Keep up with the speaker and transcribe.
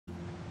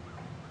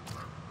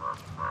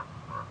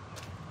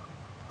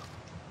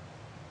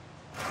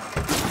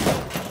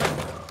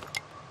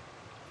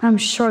I'm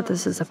sure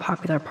this is a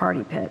popular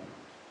party pit.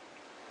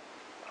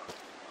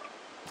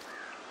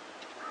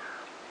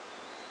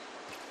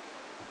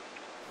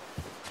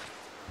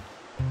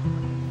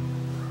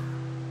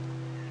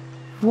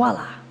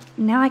 Voila!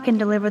 Now I can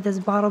deliver this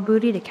bottle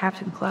booty to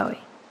Captain Chloe.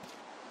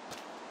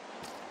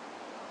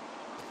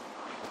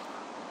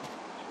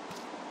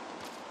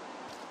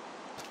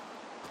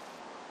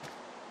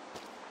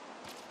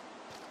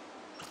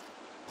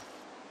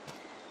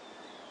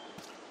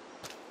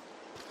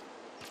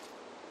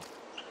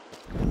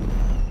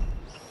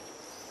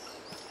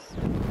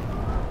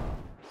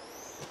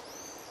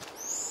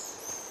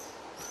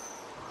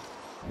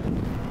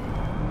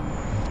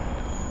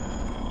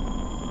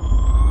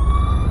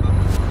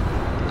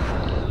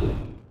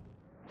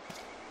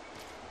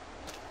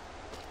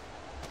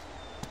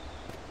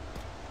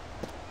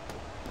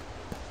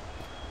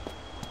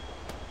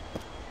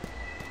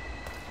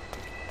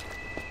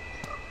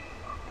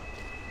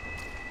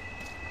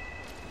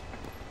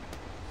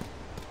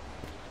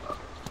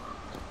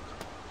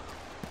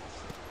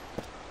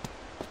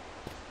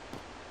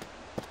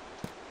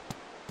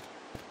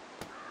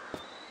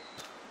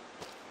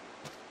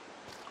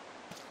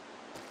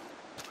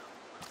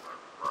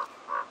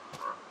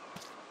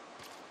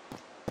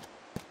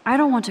 I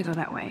don't want to go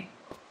that way.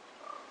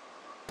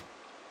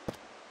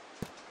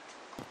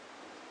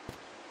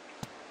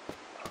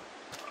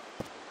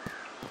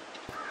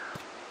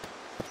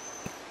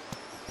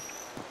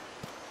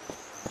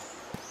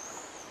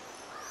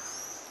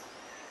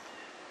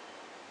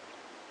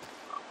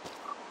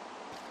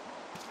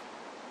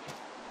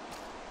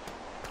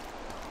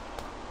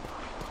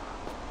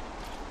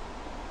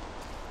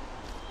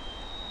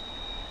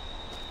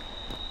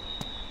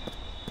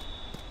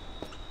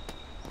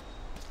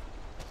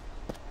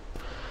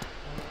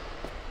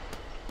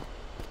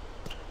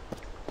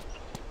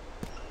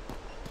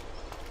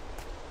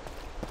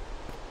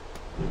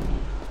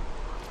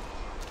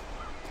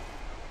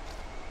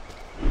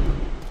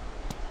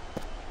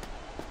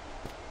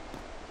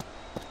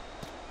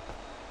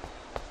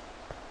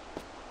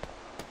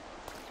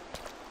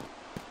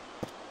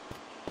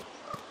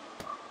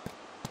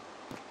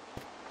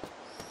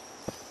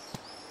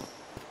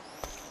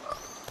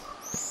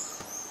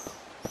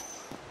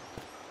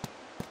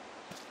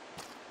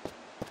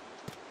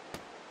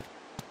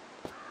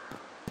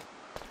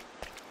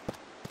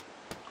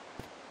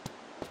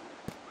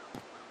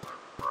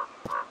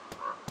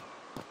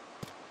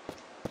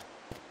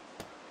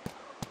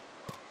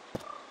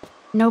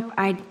 Nope,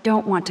 I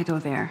don't want to go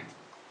there.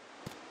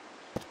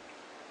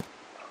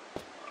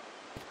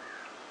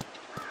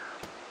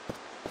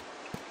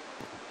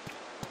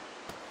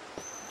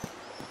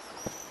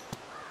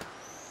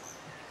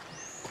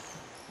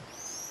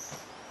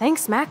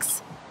 Thanks,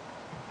 Max.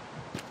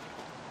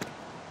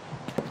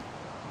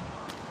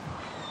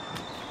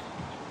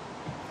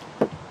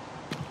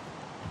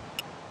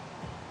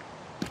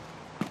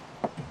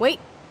 Wait,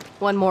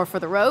 one more for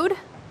the road?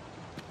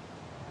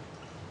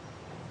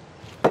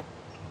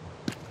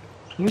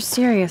 You're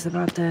serious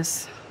about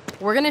this?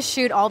 We're gonna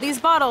shoot all these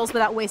bottles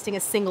without wasting a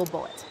single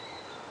bullet.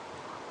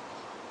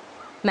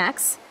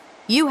 Max,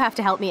 you have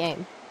to help me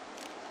aim.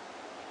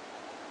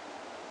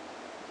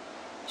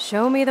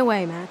 Show me the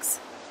way, Max.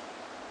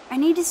 I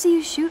need to see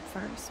you shoot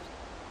first.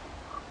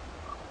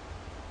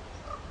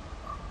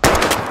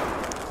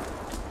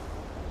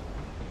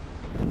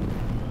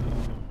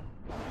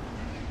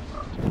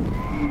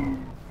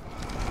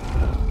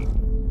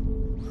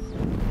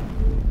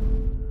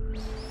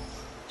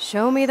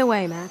 Show me the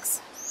way,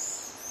 Max.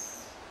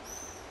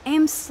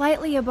 Aim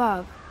slightly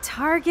above.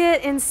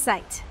 Target in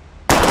sight.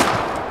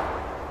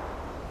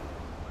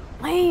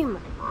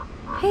 Lame.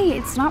 Hey,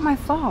 it's not my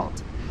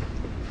fault.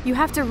 You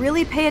have to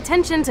really pay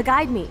attention to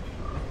guide me.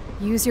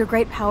 Use your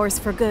great powers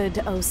for good,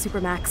 oh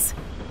Supermax.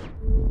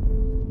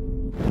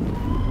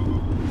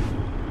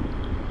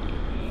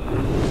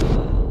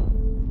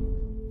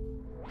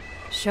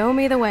 Show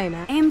me the way,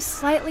 Max. Aim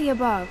slightly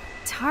above.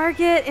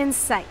 Target in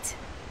sight.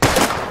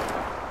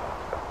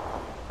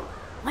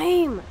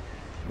 Lame.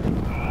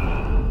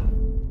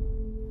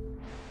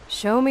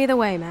 Show me the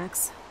way,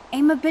 Max.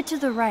 Aim a bit to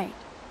the right.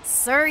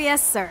 Sir,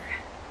 yes, sir.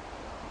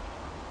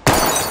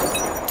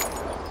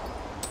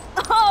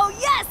 Oh,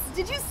 yes!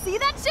 Did you see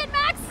that shit,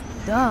 Max?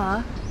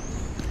 Duh.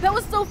 That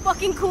was so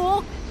fucking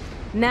cool.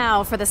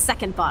 Now for the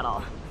second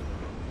bottle.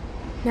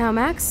 Now,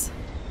 Max,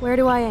 where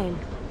do I aim?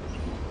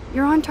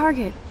 You're on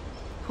target.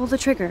 Pull the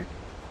trigger.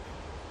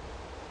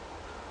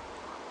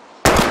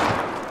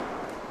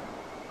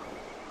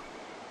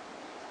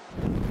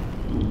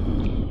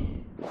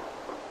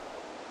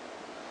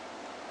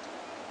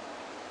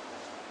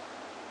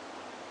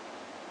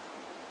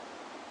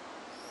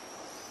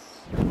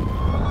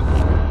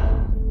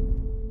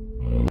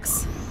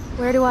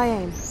 Where do I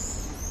aim?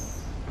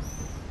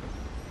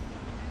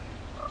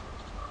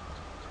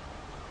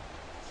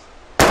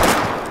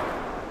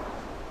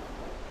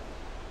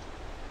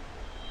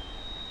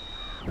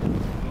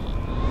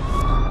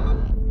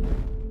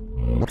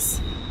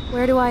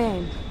 Where do I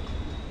aim?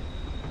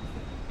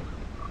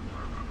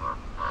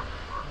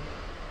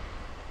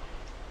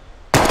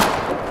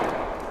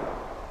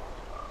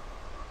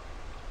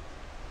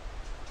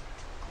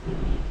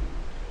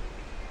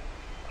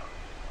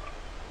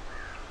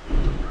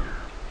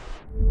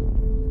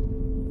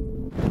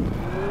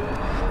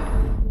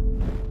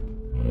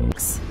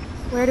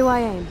 I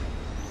aim?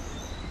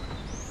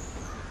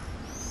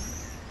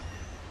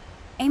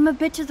 Aim a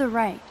bit to the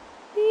right.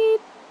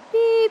 Beep,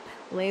 beep.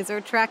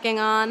 Laser tracking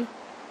on.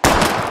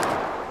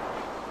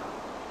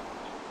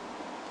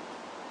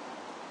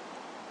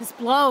 This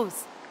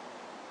blows.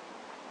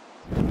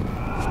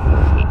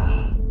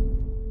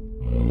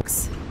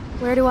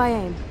 Where do I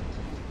aim?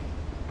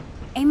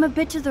 Aim a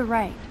bit to the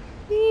right.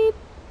 Beep,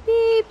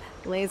 beep.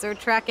 Laser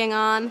tracking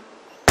on.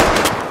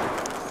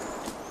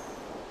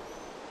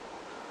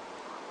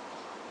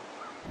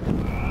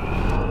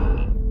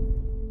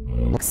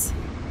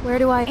 Where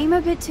do I Aim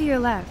a bit to your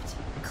left.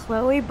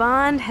 Chloe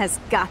Bond has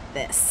got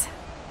this.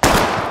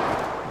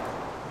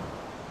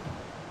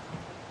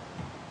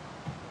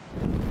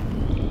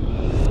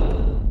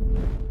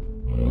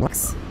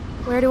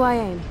 Where do I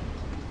aim?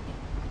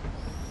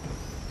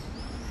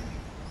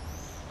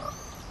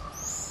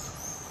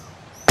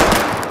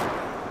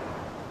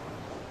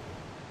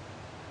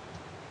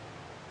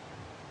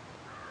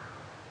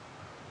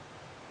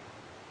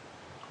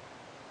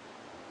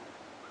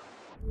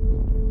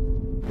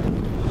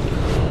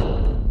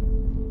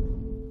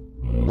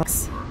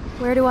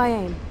 Where do I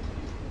aim?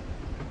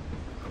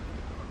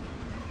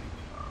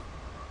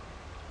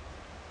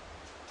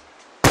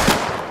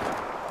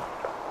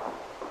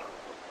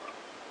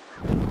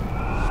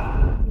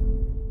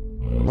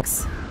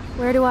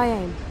 Where do I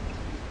aim?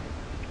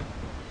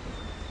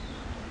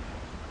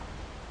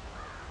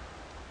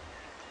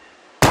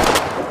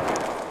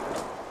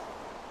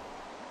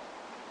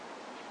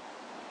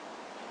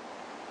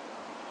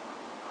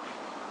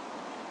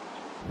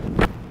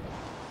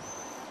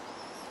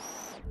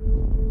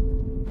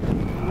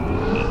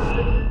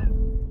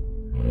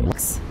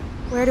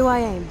 Where do I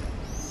aim?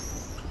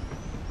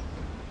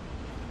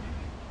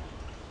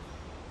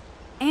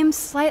 Aim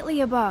slightly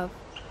above.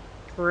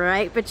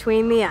 Right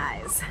between the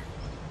eyes.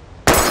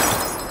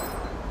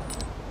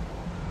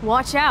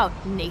 Watch out,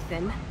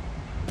 Nathan.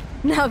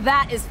 Now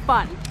that is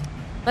fun.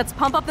 Let's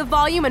pump up the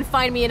volume and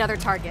find me another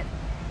target.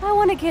 I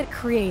want to get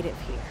creative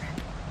here.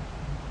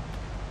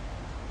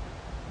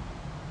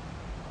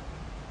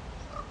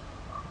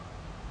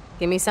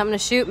 Give me something to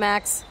shoot,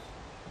 Max.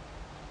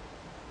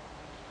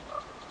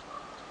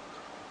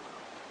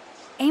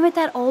 Aim at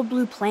that old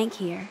blue plank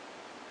here.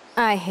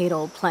 I hate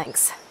old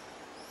planks.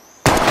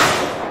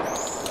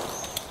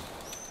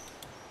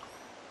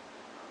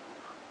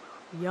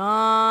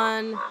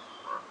 Yawn.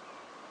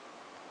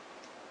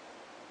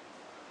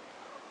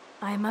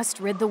 I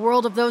must rid the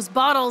world of those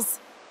bottles.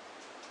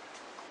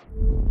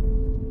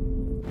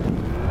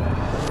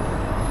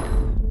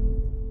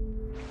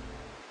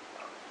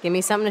 Give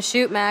me something to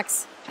shoot,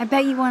 Max. I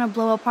bet you want to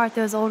blow apart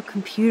those old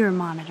computer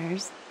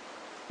monitors.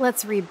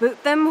 Let's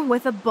reboot them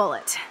with a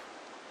bullet.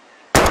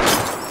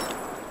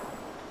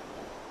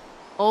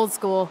 Old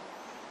school.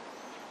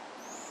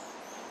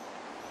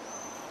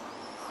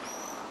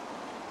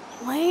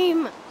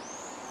 Lame.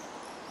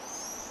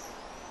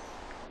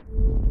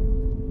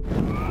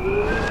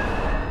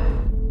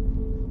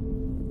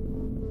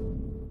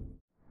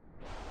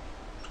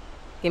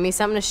 Give me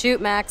something to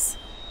shoot, Max.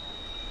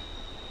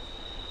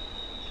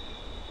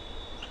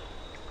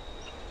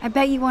 I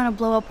bet you want to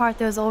blow apart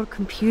those old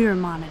computer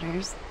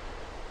monitors.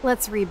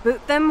 Let's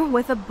reboot them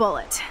with a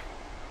bullet.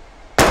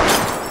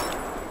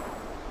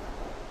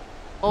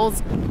 Old.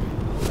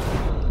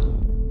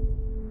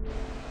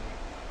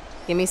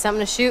 Give me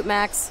something to shoot,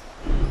 Max.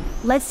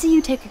 Let's see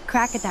you take a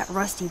crack at that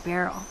rusty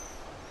barrel.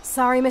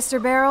 Sorry,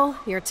 Mr. Barrel,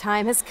 your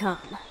time has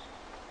come.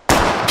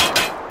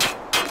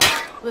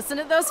 Listen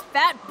to those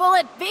fat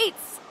bullet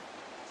beats!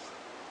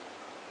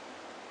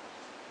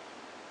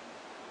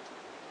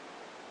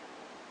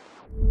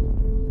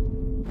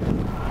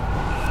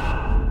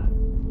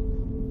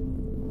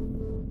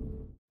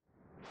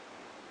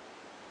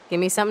 Give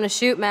me something to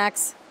shoot,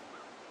 Max.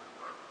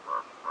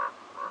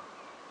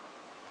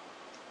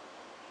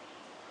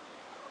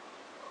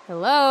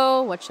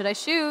 Hello, what should I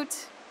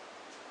shoot?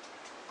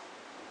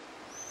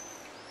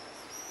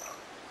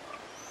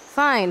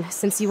 Fine,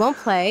 since you won't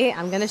play,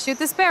 I'm gonna shoot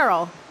this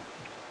barrel.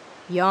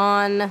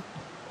 Yawn.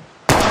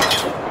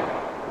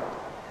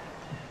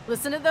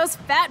 Listen to those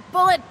fat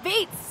bullet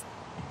beats!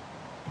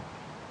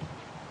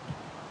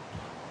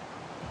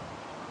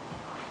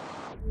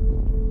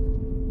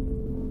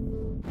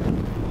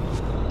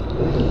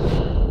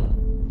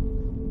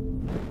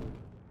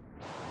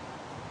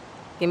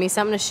 Give me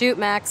something to shoot,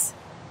 Max.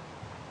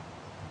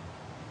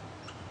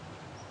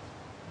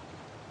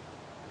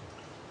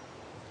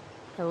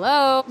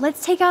 Hello?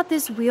 Let's take out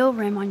this wheel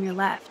rim on your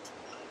left.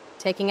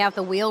 Taking out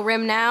the wheel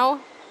rim now?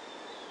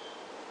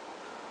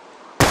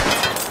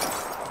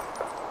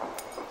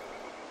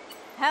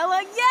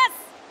 Hella yes!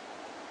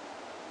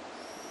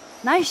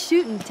 Nice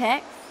shooting,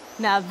 Tex.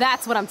 Now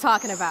that's what I'm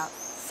talking about.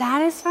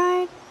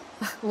 Satisfied?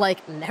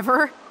 Like,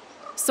 never?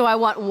 So I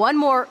want one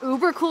more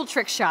uber cool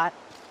trick shot.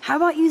 How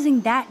about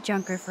using that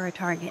junker for a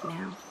target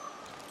now?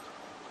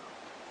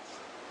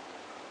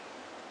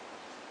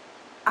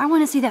 I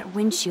want to see that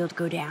windshield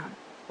go down.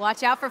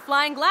 Watch out for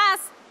flying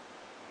glass.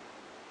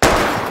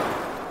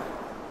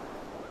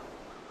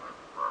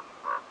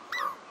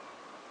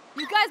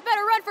 You guys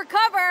better run for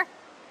cover!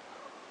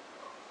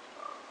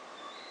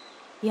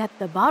 Yet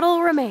the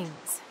bottle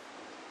remains.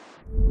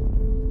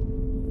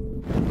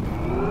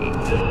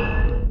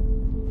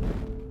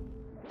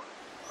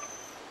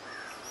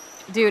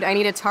 Dude, I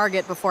need a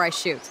target before I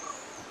shoot.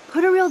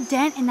 Put a real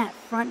dent in that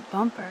front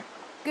bumper.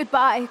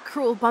 Goodbye,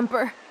 cruel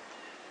bumper.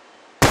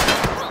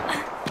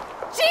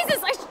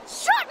 Jesus, I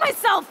shot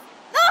myself!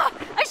 Ugh,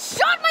 I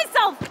shot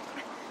myself!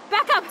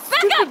 Back up, back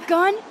Stupid up!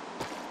 gun!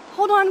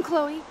 Hold on,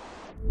 Chloe.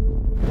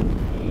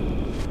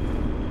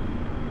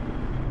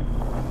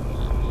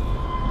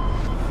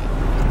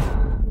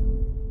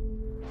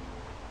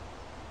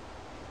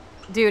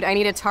 Dude, I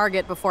need a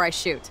target before I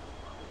shoot.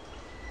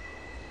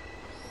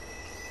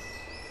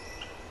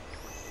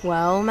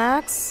 Well,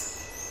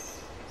 Max?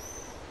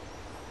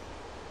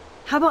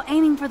 How about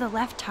aiming for the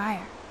left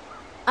tire?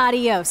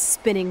 Adios,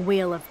 spinning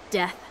wheel of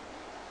death.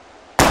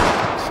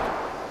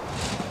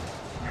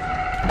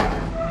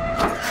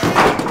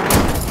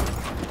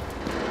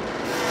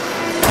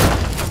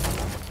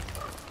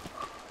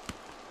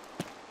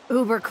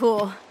 Uber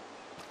cool.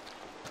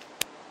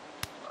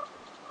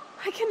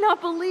 I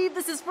cannot believe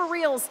this is for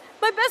reals.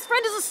 My best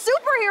friend is a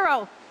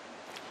superhero!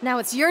 Now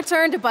it's your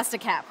turn to bust a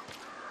cap.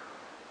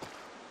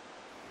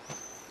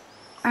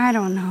 I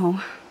don't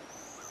know.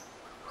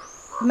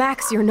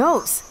 Max, your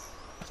nose.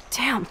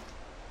 Damn.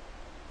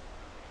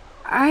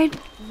 I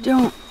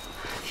don't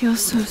feel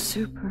so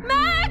super.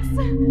 Max!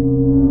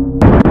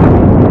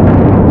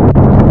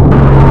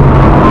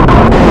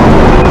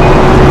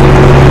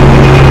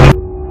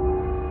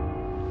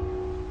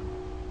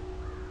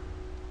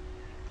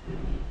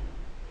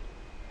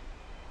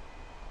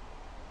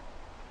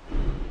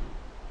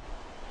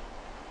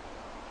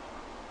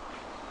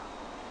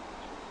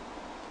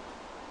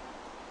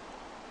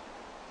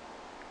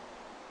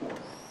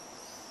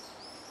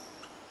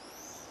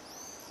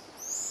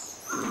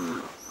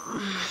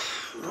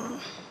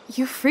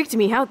 You freaked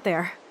me out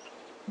there.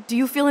 Do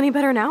you feel any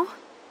better now?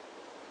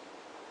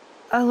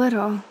 A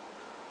little.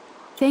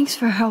 Thanks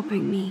for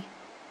helping me.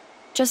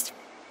 Just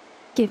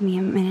give me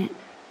a minute.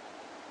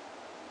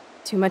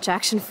 Too much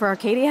action for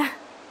Arcadia?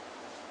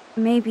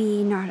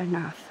 Maybe not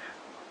enough.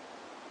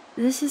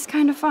 This is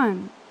kind of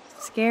fun.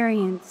 Scary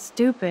and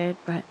stupid,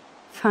 but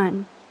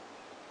fun.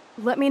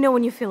 Let me know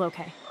when you feel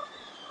okay.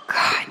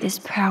 God, this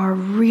power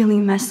really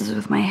messes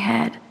with my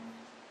head.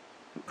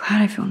 I'm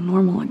glad I feel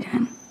normal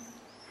again.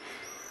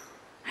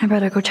 I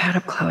better go chat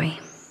up Chloe.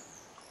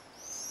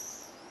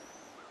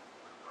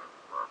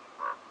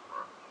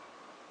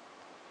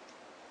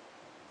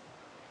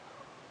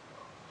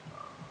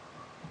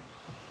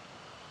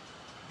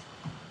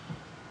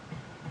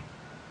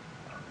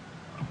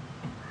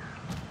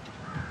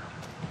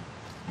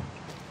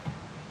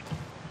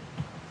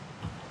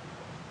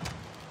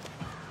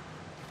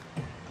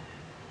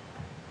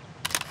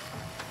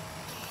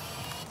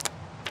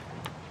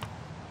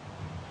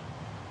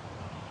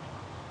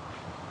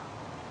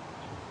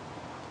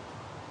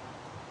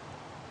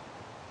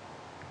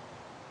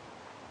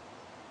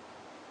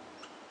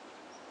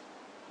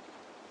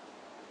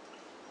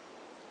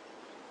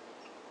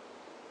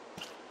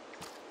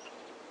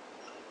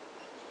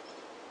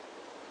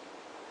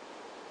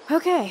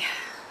 Okay,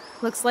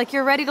 looks like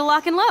you're ready to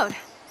lock and load.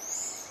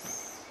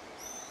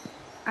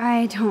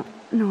 I don't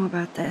know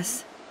about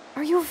this.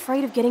 Are you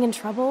afraid of getting in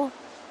trouble?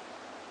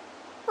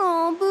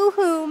 Oh,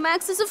 boo-hoo,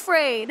 Max is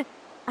afraid.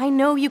 I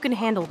know you can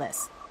handle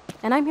this,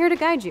 and I'm here to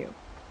guide you.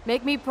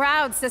 Make me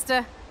proud,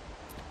 sister.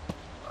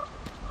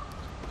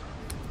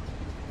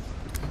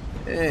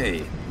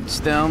 Hey, it's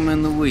Thelma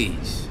and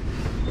Louise.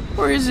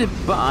 Or is it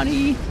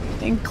Bonnie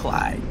and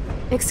Clyde?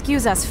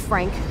 Excuse us,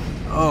 Frank.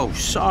 Oh,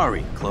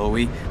 sorry,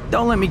 Chloe.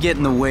 Don't let me get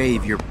in the way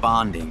of your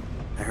bonding.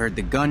 I heard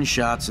the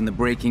gunshots and the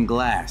breaking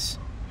glass.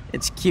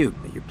 It's cute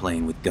that you're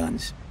playing with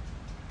guns.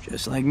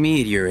 Just like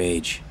me at your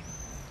age.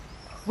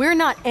 We're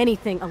not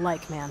anything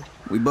alike, man.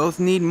 We both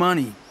need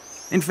money.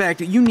 In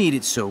fact, you need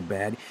it so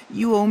bad,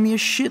 you owe me a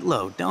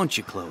shitload, don't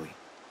you, Chloe?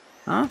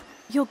 Huh?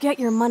 You'll get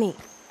your money.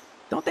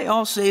 Don't they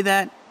all say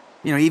that?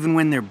 You know, even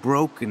when they're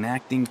broke and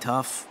acting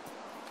tough?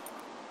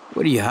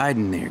 What are you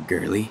hiding there,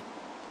 girlie?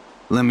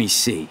 Let me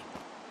see.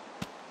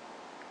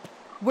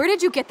 Where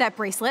did you get that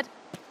bracelet?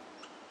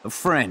 A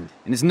friend,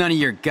 and it's none of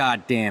your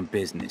goddamn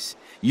business.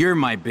 You're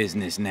my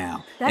business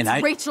now.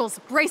 That's Rachel's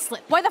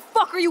bracelet. Why the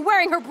fuck are you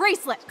wearing her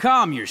bracelet?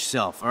 Calm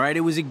yourself, all right?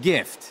 It was a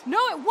gift. No,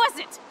 it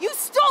wasn't. You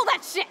stole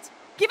that shit.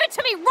 Give it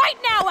to me right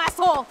now,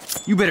 asshole.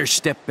 You better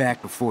step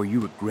back before you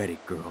regret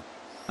it, girl.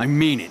 I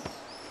mean it.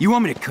 You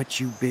want me to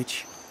cut you,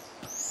 bitch?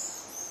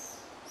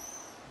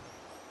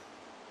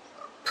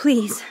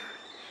 Please.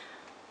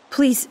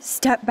 Please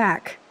step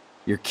back.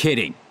 You're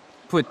kidding.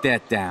 Put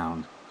that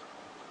down.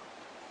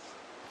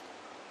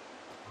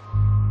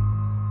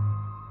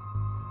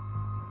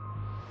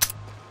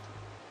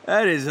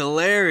 That is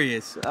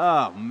hilarious.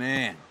 Oh,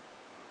 man.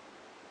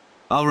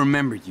 I'll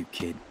remember you,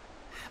 kid.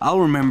 I'll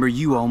remember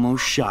you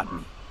almost shot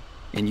me.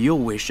 And you'll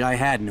wish I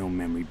had no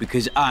memory,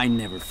 because I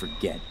never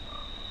forget.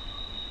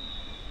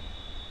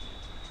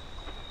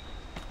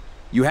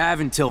 You have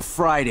until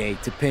Friday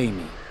to pay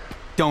me.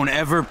 Don't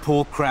ever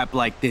pull crap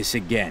like this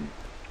again.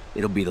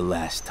 It'll be the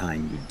last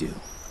time you do.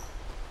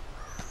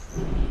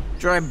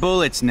 Try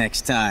bullets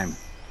next time,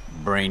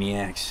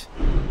 brainiacs.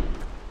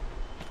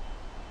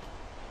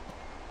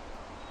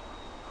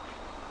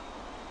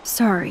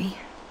 Sorry.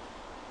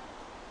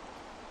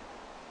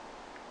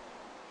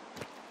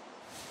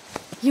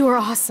 You were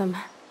awesome.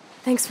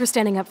 Thanks for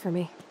standing up for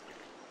me.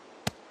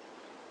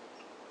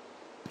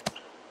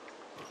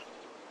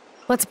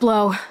 Let's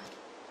blow.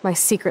 My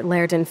secret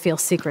lair didn't feel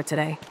secret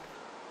today.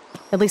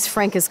 At least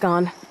Frank is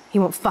gone. He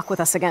won't fuck with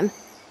us again.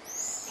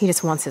 He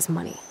just wants his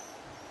money.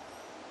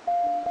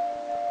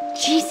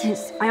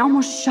 Jesus, I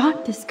almost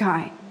shot this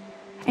guy.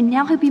 And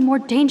now he'll be more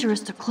dangerous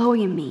to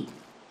Chloe and me.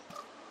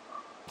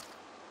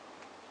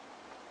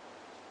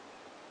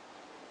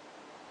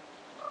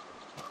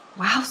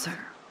 Wowzer.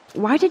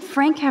 Why did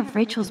Frank have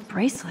Rachel's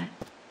bracelet?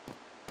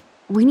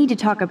 We need to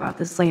talk about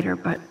this later,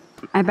 but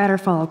I better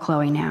follow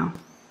Chloe now.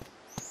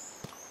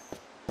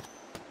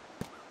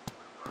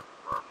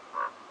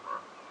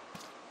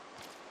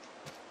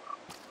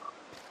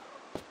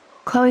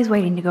 Chloe's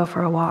waiting to go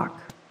for a walk.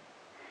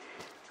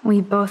 We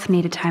both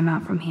need a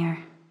timeout from here.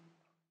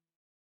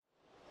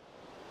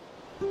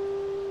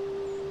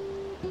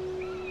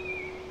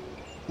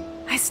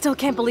 I still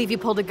can't believe you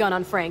pulled a gun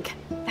on Frank.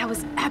 That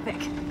was epic.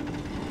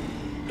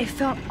 It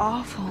felt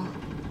awful.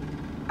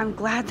 I'm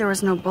glad there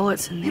was no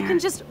bullets in there. You can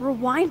just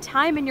rewind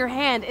time in your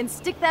hand and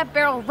stick that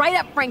barrel right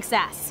up Frank's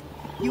ass.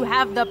 You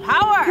have the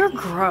power! You're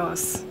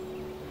gross.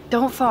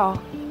 Don't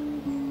fall.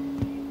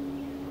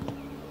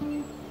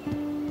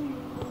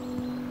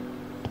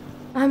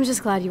 I'm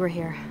just glad you were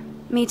here.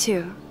 Me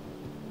too,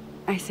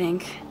 I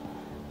think.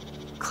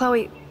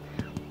 Chloe,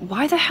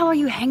 why the hell are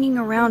you hanging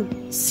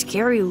around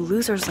scary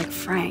losers like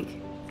Frank?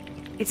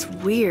 It's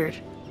weird.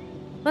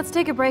 Let's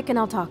take a break and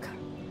I'll talk.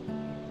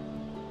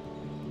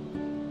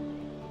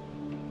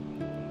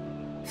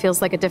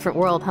 Feels like a different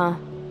world, huh?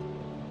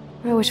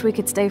 I wish we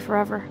could stay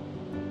forever.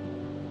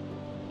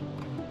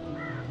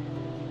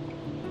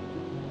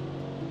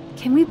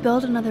 Can we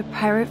build another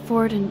pirate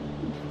fort and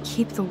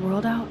keep the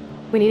world out?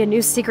 We need a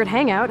new secret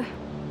hangout.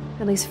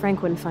 At least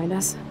Frank wouldn't find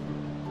us.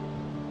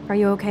 Are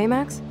you okay,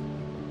 Max?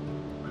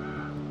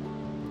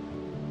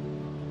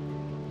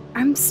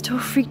 I'm still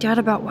freaked out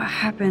about what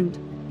happened.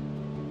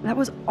 That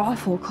was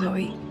awful,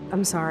 Chloe.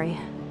 I'm sorry.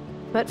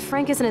 But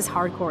Frank isn't as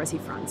hardcore as he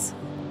fronts.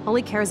 All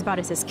he cares about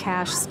is his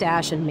cash,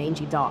 stash, and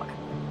mangy dog.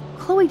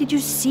 Chloe, did you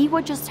see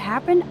what just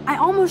happened? I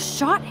almost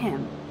shot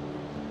him.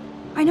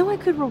 I know I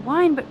could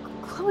rewind, but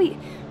Chloe,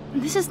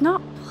 this is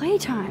not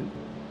playtime.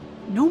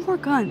 No more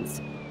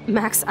guns.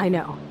 Max, I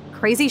know.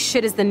 Crazy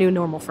shit is the new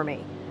normal for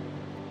me.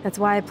 That's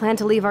why I plan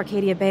to leave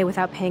Arcadia Bay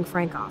without paying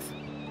Frank off.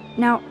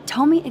 Now,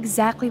 tell me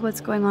exactly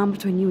what's going on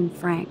between you and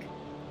Frank.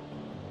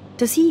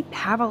 Does he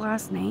have a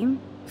last name?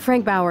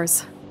 Frank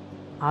Bowers.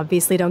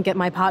 Obviously don't get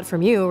my pot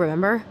from you,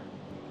 remember?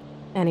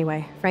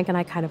 Anyway, Frank and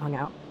I kind of hung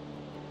out.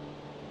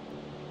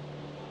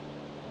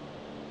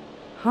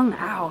 Hung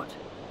out?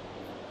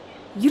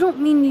 You don't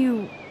mean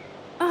you...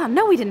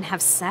 No, we didn't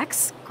have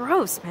sex.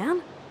 Gross,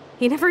 man.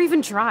 He never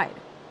even tried.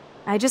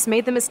 I just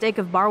made the mistake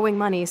of borrowing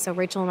money so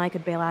Rachel and I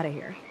could bail out of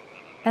here.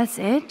 That's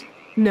it?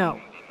 No.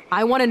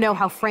 I want to know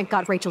how Frank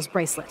got Rachel's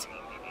bracelet.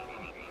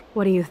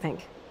 What do you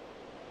think?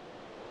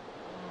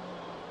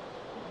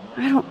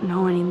 I don't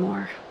know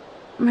anymore.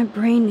 My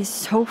brain is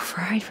so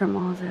fried from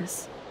all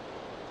this.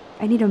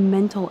 I need a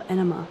mental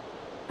enema.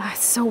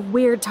 It's so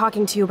weird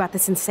talking to you about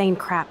this insane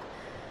crap.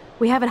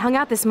 We haven't hung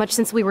out this much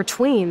since we were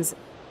tweens,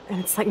 and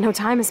it's like no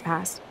time has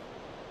passed.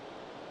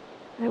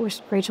 I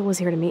wish Rachel was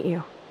here to meet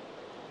you.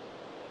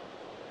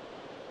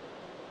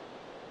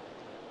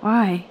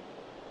 Why?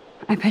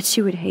 I bet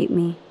she would hate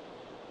me.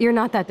 You're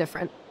not that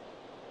different.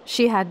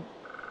 She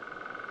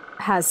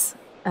has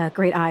a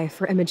great eye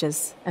for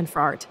images and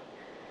for art.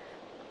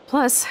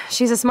 Plus,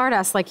 she's a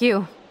smartass like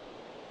you.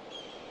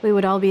 We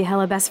would all be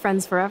hella best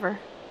friends forever.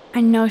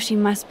 I know she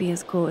must be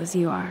as cool as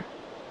you are.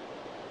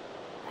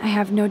 I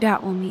have no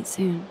doubt we'll meet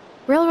soon.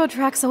 Railroad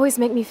tracks always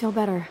make me feel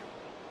better.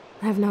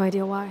 I have no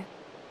idea why.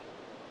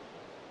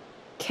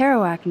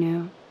 Kerouac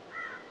knew.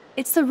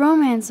 It's the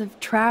romance of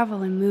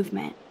travel and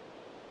movement.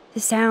 The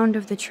sound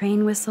of the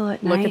train whistle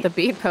at night. Look at the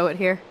beat poet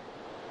here.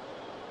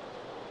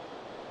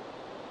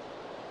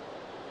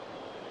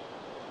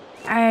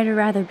 I'd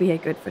rather be a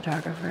good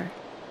photographer.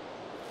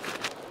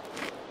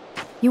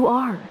 You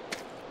are.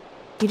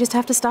 You just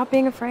have to stop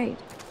being afraid.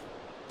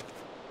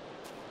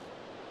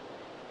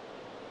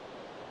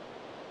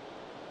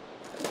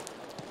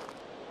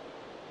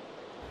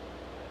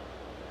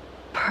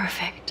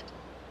 Perfect.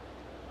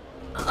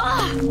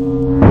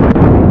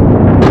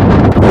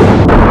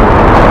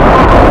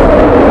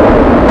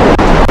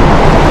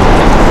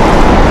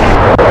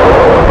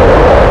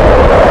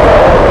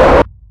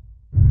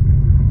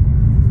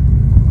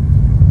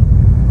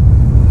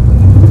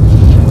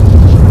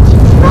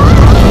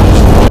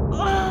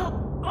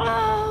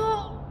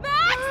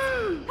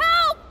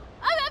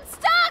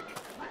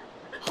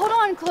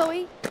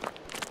 Chloe.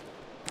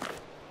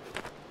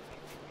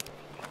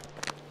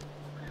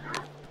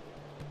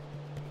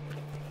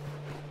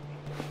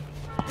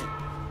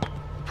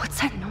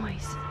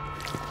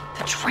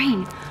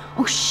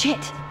 Shit!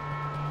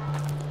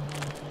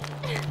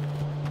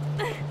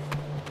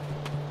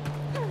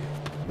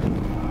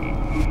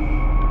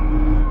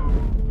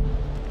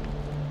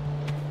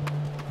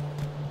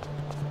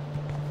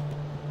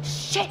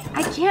 Shit!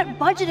 I can't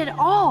budget at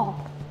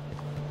all!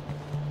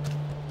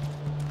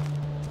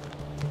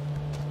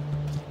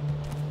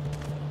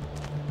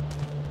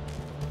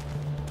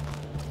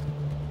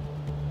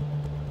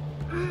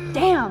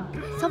 Damn!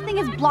 Something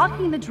is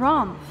blocking the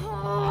drum.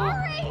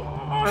 Hurry!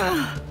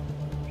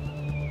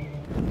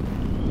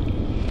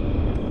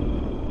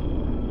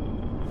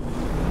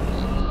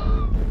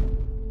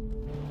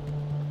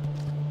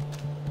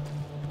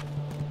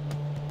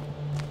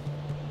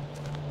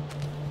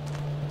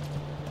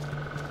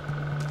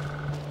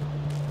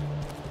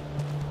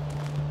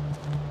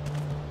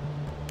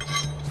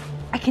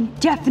 I can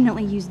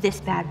definitely use this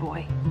bad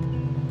boy.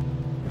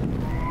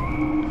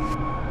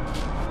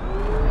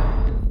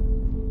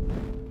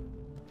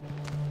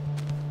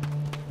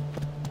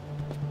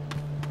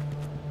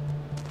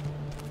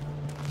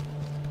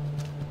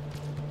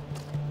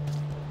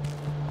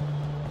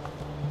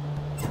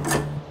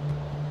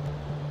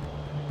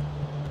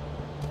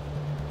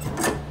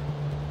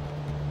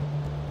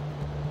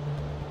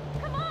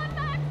 Come on,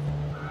 Max!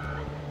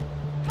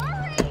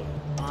 Hurry!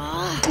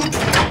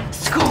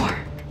 Score!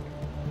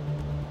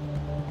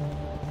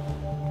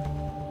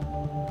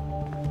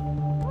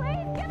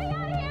 Please get me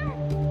out of here!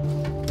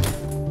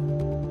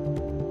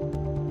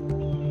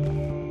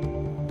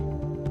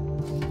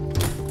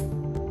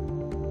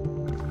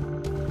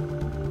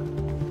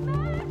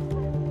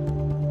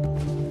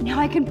 Now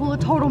I can pull a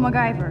total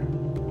MacGyver.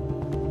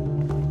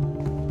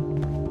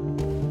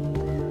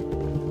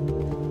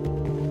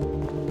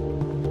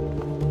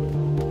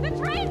 The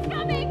train's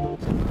coming!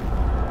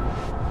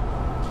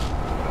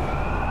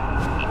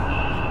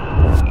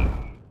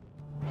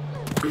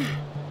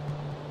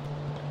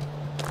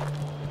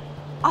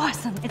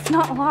 Awesome, it's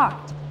not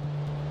locked.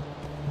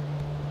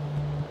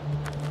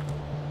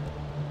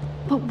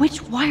 But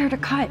which wire to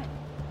cut?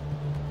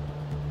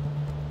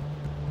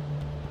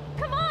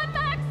 Come on,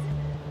 Max!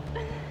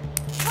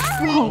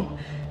 Hurry! Whoa!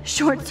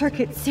 Short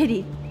Circuit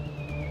City.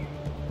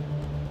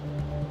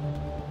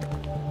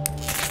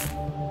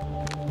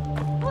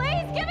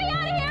 Please get me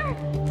out of here!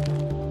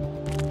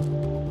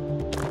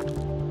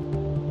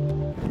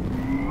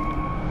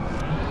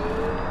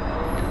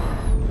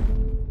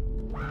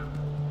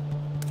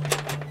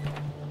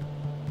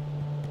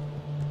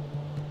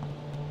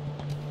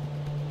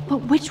 But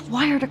which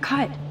wire to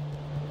cut?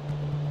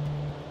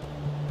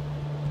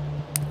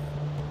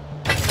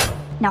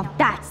 Now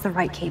that's the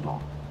right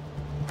cable.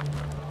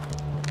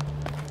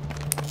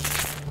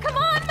 Come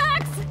on,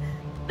 Max!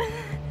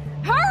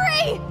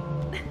 Hurry!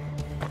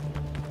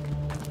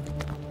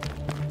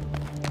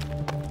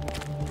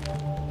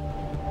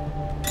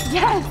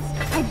 Yes!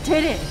 I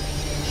did it!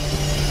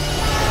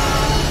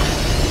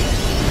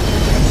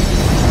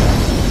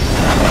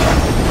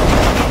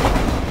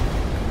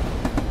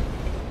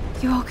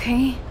 You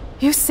okay?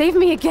 You saved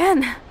me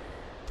again.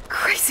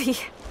 Crazy.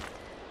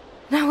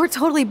 Now we're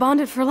totally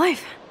bonded for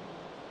life.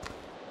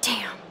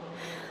 Damn.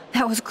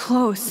 That was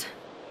close.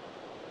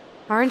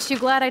 Aren't you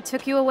glad I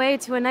took you away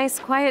to a nice,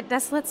 quiet,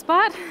 desolate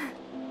spot?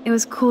 It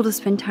was cool to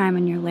spend time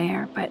in your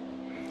lair, but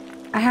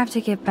I have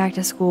to get back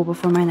to school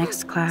before my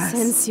next class.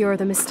 Since you're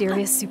the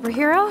mysterious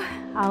superhero,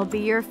 I'll be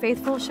your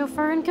faithful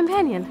chauffeur and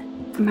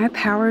companion. My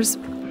powers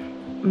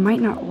might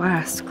not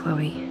last,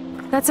 Chloe.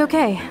 That's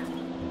okay.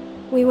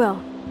 We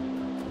will.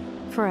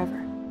 Forever.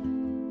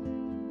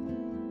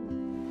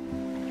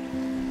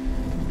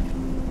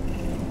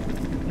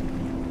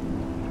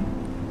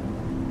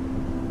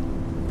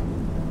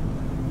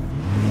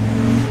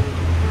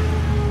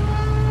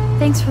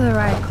 Thanks for the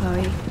ride,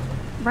 Chloe.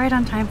 Right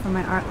on time for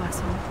my art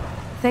lesson.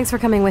 Thanks for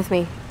coming with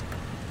me.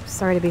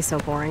 Sorry to be so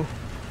boring.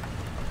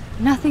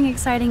 Nothing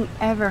exciting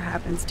ever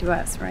happens to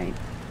us, right?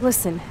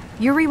 Listen,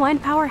 your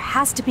rewind power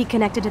has to be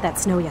connected to that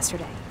snow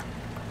yesterday.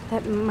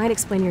 That might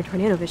explain your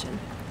tornado vision.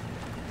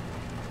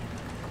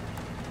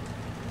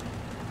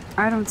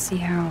 I don't see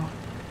how.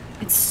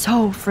 It's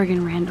so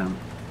friggin' random.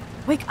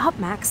 Wake up,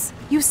 Max.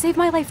 You saved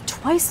my life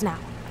twice now.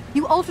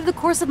 You altered the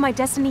course of my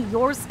destiny,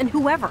 yours, and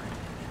whoever.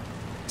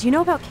 Do you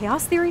know about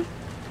chaos theory?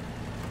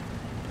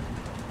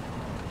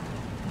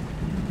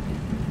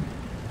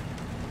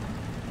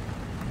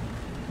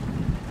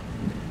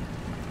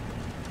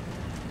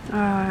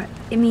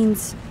 It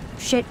means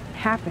shit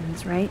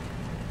happens, right?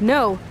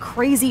 No,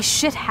 crazy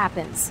shit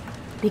happens.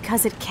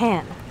 Because it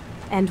can.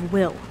 And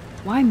will.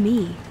 Why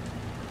me?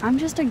 I'm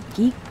just a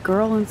geek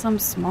girl in some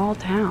small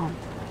town.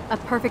 A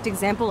perfect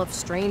example of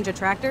strange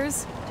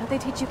attractors? Don't they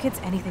teach you kids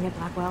anything at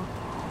Blackwell?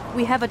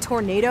 We have a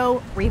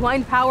tornado,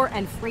 rewind power,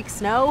 and freak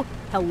snow.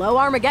 Hello,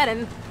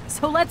 Armageddon.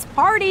 So let's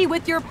party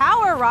with your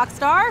power,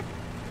 Rockstar!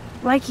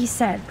 Like he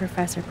said,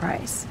 Professor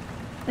Price,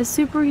 a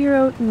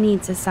superhero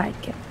needs a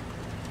sidekick.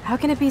 How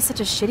can it be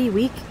such a shitty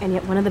week and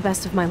yet one of the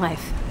best of my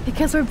life?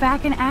 Because we're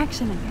back in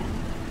action again.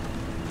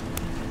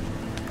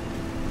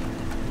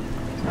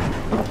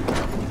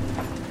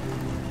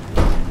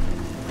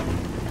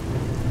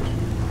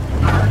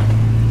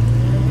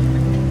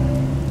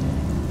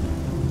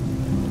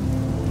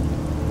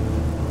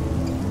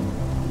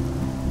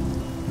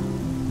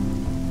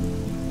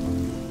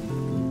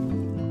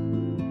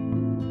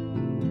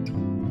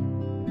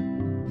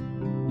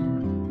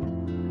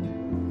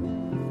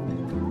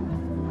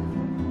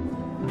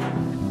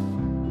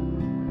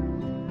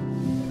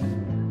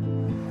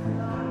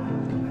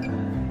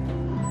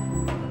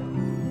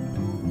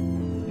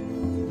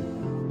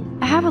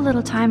 have a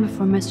little time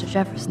before Mr.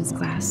 Jefferson's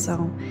class,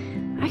 so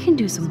I can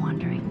do some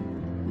wandering.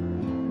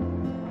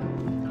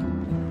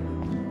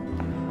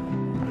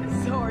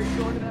 So are you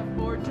going to that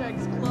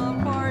Vortex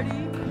Club party?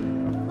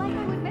 Like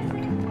I would miss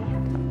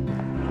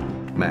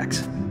it.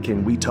 Max,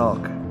 can we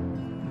talk?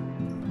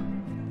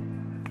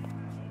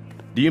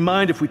 Do you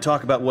mind if we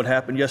talk about what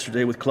happened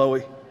yesterday with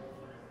Chloe?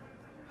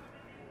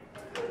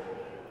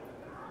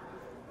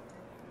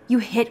 You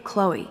hit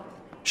Chloe.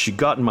 She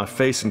got in my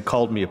face and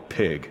called me a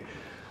pig.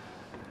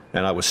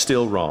 And I was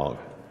still wrong.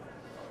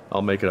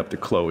 I'll make it up to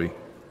Chloe.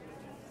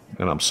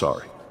 And I'm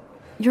sorry.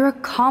 You're a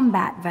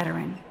combat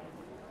veteran.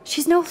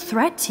 She's no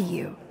threat to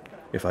you.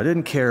 If I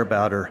didn't care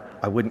about her,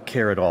 I wouldn't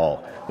care at all.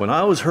 When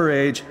I was her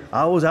age,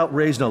 I was out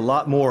raising a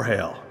lot more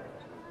hell.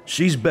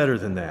 She's better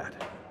than that.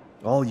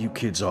 All you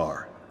kids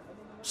are.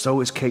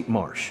 So is Kate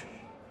Marsh.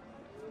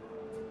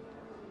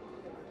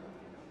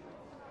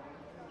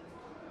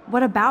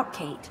 What about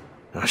Kate?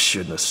 I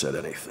shouldn't have said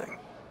anything.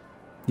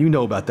 You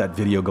know about that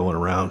video going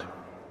around.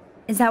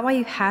 Is that why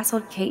you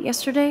hassled Kate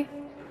yesterday?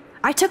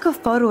 I took a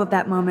photo of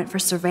that moment for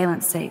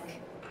surveillance sake.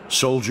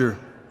 Soldier,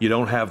 you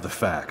don't have the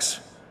facts.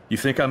 You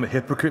think I'm a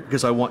hypocrite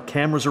because I want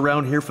cameras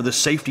around here for the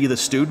safety of the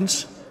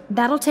students?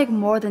 That'll take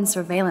more than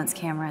surveillance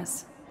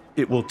cameras.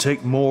 It will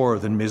take more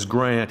than Ms.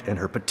 Grant and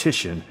her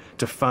petition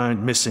to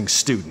find missing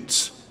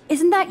students.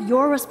 Isn't that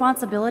your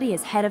responsibility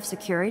as head of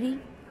security?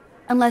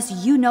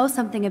 Unless you know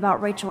something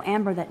about Rachel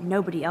Amber that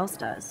nobody else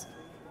does.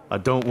 I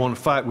don't want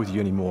to fight with you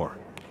anymore.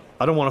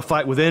 I don't want to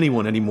fight with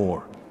anyone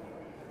anymore.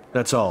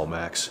 That's all,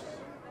 Max.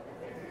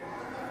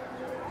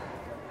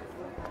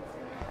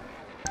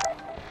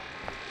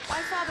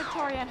 I saw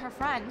Victoria and her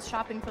friends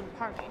shopping for the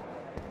party.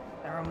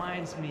 That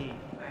reminds me,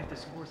 I have to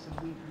score some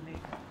weed for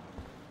Nate.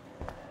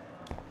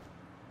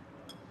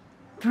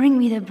 Bring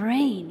me the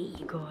brain,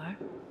 Igor.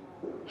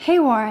 Hey,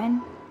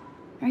 Warren.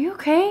 Are you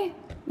okay?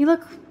 You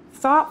look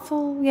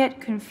thoughtful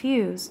yet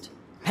confused.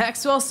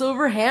 Maxwell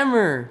Silver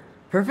Hammer.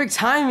 Perfect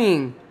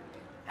timing.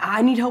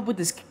 I need help with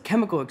this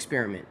chemical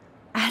experiment.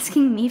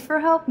 Asking me for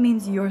help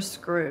means you're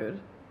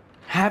screwed.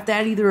 I have to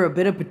add either a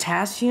bit of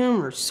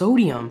potassium or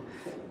sodium.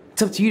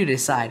 It's up to you to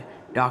decide,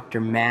 Dr.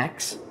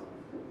 Max.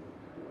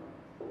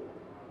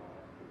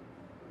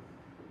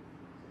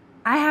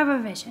 I have a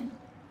vision.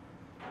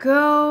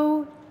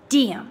 Go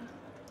Diem.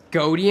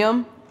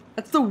 Godium?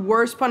 That's the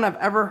worst pun I've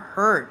ever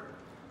heard.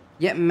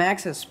 Yet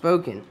Max has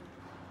spoken.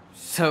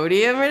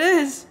 Sodium it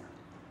is.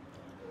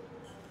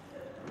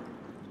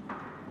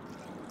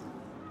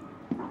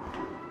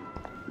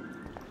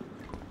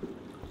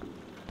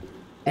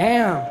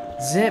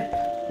 Damn, zip,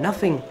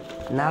 nothing,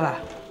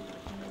 nada.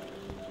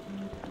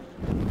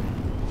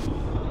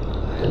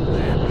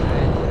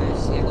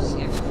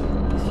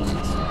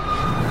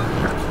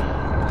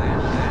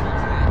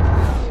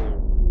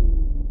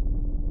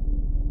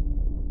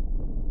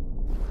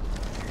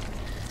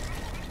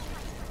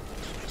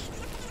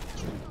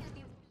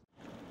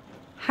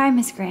 Hi,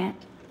 Miss Grant.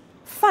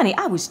 Funny,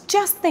 I was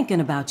just thinking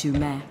about you,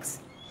 Max.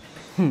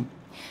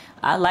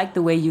 I like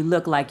the way you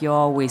look like you're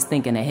always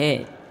thinking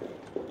ahead.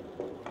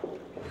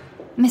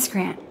 Miss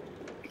Grant,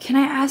 can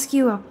I ask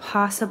you a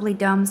possibly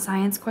dumb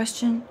science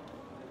question?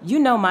 You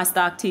know my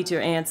stock teacher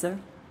answer.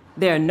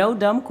 There are no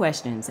dumb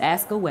questions.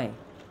 Ask away.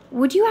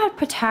 Would you add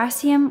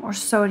potassium or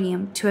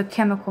sodium to a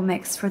chemical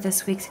mix for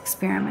this week's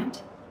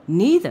experiment?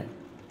 Neither.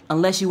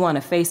 Unless you want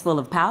a face full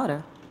of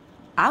powder.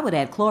 I would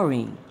add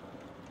chlorine.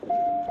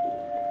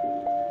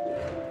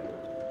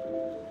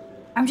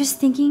 I'm just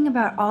thinking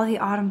about all the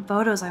autumn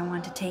photos I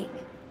want to take.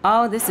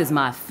 Oh, this is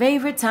my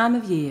favorite time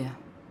of year.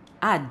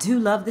 I do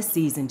love the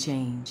season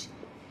change.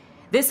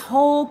 This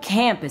whole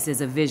campus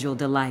is a visual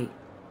delight.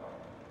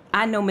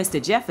 I know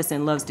Mr.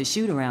 Jefferson loves to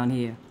shoot around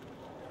here.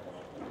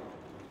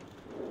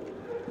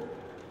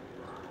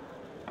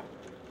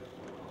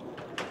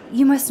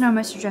 You must know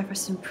Mr.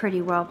 Jefferson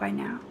pretty well by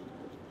now.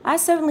 I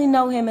certainly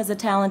know him as a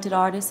talented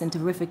artist and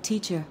terrific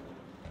teacher.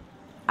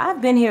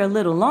 I've been here a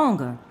little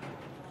longer,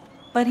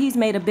 but he's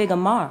made a bigger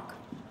mark.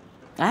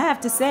 I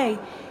have to say,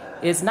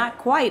 it's not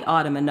quite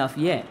autumn enough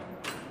yet.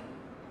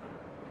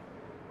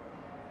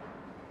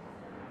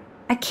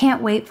 I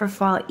can't wait for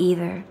fall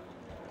either.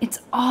 It's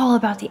all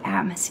about the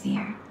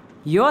atmosphere.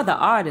 You're the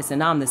artist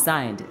and I'm the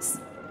scientist.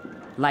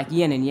 Like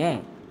yin and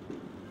yang.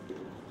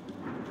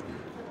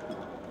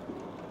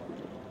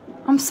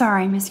 I'm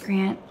sorry, Miss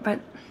Grant,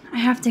 but I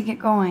have to get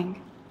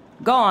going.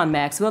 Go on,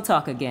 Max. We'll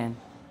talk again.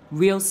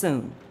 Real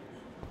soon.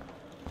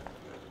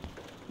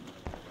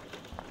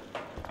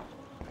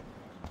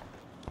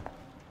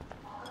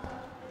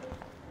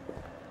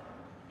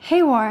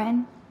 Hey,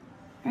 Warren.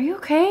 Are you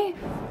okay?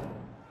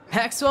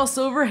 Maxwell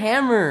Silver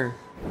Hammer.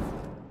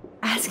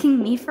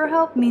 Asking me for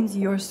help means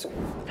you're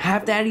I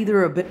have to add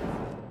either a bit.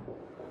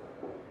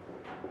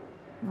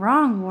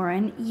 wrong,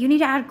 Warren. You need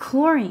to add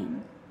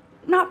chlorine,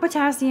 not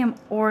potassium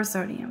or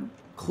sodium.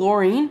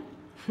 Chlorine?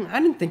 I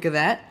didn't think of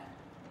that.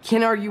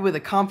 Can't argue with a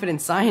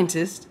confident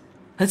scientist.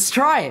 Let's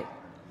try it.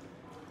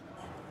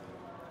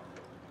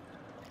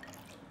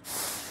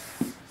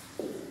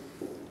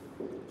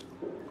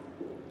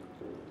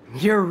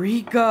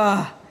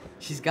 Eureka!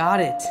 She's got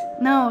it.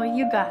 No,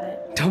 you got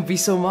it. Don't be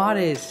so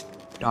modest,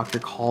 Dr.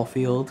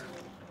 Caulfield.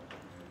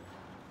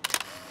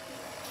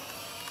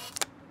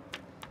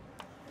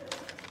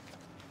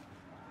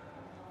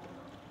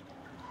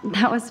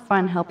 That was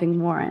fun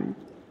helping Warren.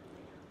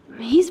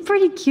 He's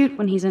pretty cute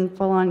when he's in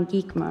full-on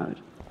geek mode.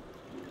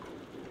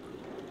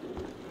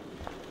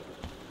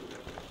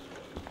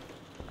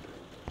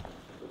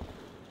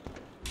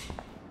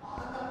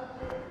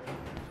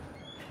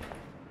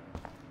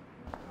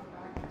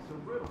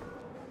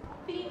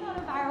 Being on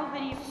a viral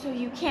video, so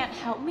you can't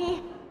help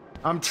me?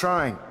 I'm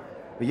trying,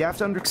 but you have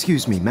to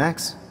excuse me,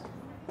 Max.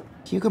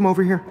 Can you come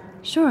over here?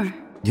 Sure.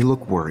 You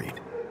look worried.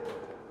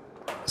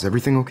 Is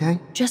everything okay?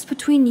 Just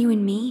between you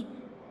and me,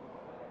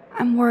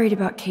 I'm worried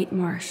about Kate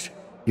Marsh.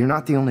 You're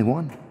not the only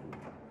one.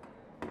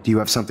 Do you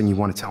have something you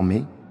want to tell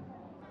me?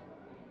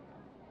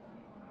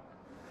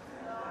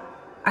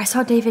 I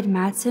saw David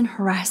Madsen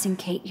harassing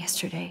Kate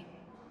yesterday.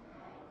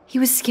 He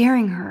was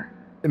scaring her.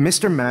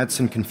 Mr.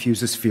 Madsen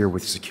confuses fear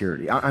with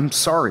security. I'm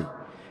sorry.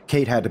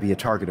 Kate had to be a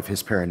target of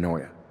his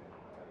paranoia.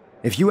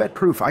 If you had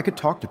proof, I could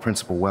talk to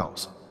Principal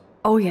Wells.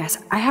 Oh yes,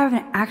 I have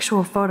an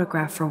actual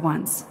photograph for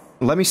once.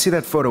 Let me see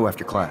that photo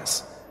after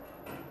class.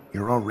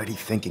 You're already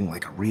thinking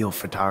like a real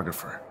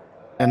photographer.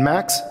 And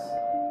Max?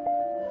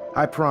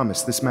 I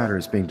promise this matter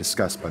is being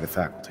discussed by the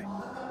faculty.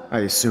 I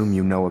assume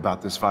you know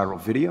about this viral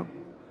video?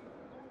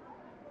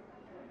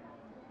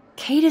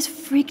 Kate is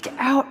freaked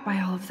out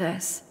by all of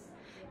this.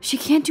 She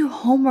can't do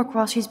homework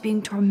while she's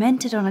being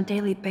tormented on a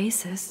daily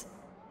basis.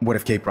 What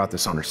if Kate brought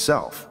this on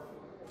herself?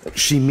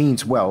 She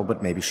means well,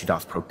 but maybe she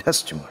doth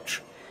protest too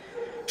much.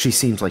 She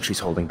seems like she's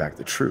holding back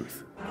the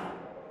truth.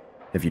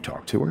 Have you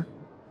talked to her?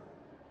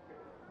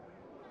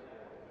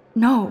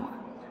 No.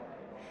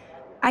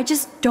 I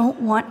just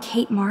don't want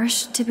Kate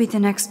Marsh to be the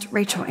next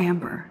Rachel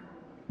Amber.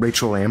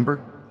 Rachel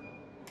Amber?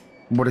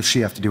 What does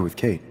she have to do with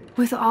Kate?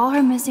 With all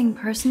her missing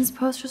persons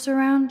posters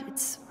around,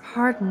 it's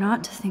hard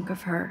not to think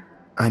of her.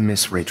 I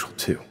miss Rachel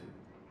too.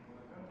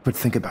 But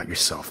think about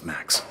yourself,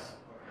 Max.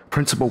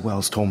 Principal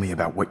Wells told me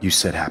about what you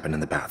said happened in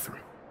the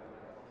bathroom.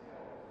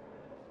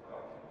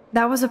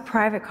 That was a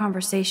private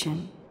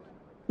conversation.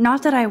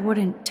 Not that I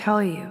wouldn't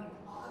tell you.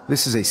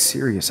 This is a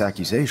serious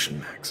accusation,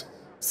 Max.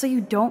 So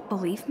you don't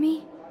believe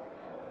me?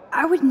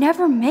 I would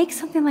never make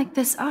something like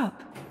this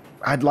up.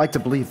 I'd like to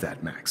believe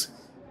that, Max.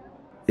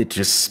 It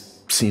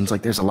just seems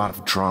like there's a lot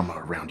of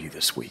drama around you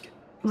this week.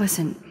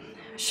 Listen,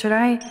 should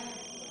I...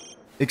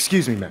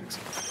 Excuse me, Max.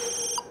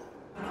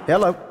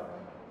 Hello?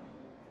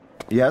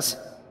 Yes?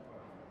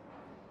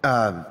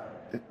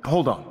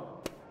 Hold on.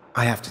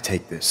 I have to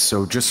take this,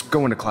 so just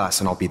go into class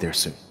and I'll be there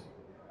soon.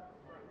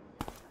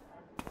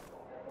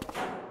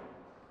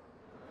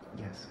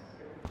 Yes.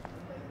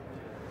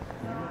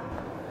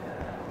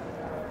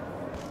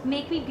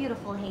 Make me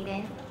beautiful,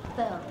 Hayden.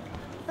 Boom.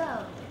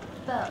 Boom.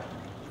 Boom.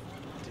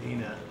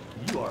 Dina,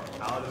 you are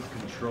out of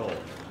control.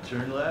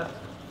 Turn left,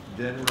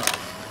 then right.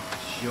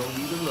 Show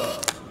me the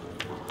love.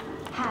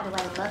 How do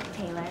I look,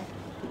 Taylor?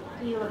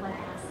 You look like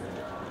ass.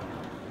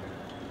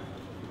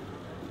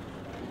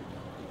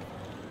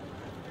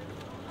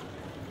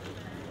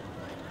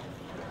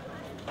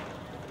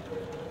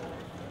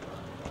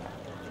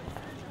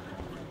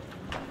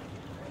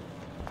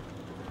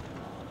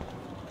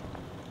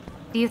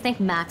 Do you think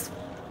Max...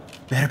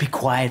 Better be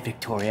quiet,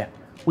 Victoria.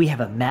 We have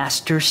a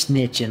master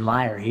snitch and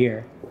liar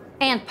here.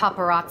 And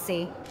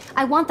paparazzi.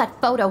 I want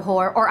that photo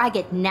whore or I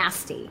get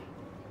nasty.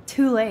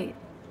 Too late.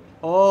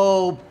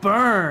 Oh,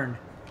 burn!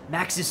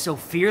 Max is so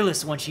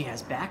fearless when she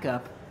has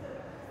backup.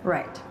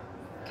 Right.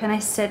 Can I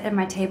sit at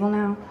my table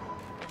now?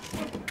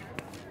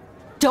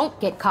 Don't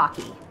get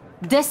cocky.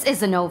 This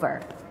isn't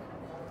over.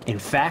 In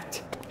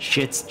fact,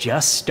 shit's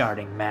just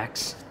starting,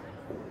 Max.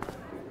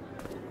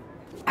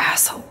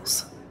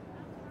 Assholes.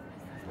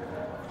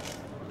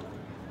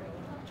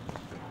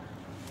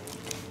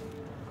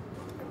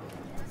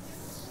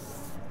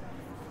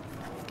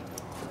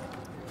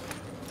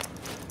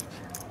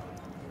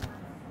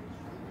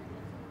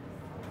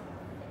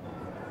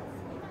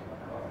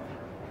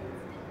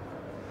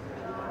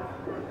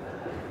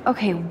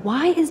 Okay,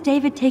 why is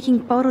David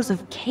taking photos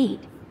of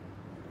Kate?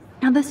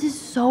 Now this is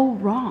so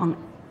wrong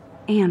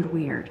and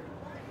weird.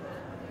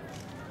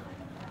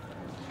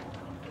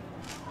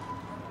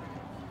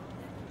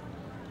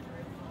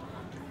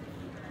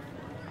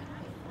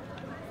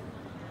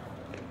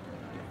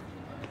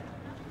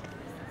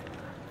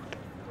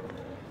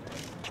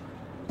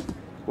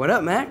 What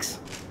up, Max?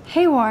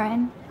 Hey,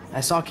 Warren.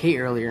 I saw Kate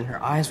earlier and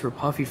her eyes were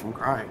puffy from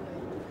crying.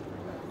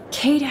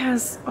 Kate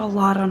has a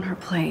lot on her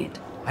plate.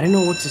 I didn't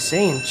know what to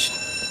say and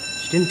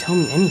she didn't tell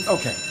me anything.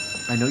 Okay,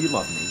 I know you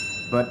love me,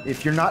 but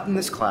if you're not in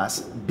this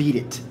class, beat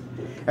it.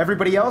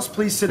 Everybody else,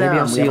 please sit Maybe down.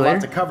 I'll We see have you a lot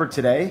later. to cover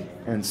today,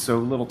 and so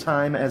little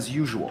time as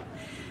usual.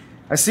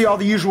 I see all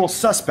the usual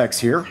suspects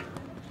here.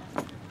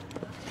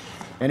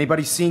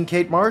 Anybody seen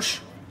Kate Marsh?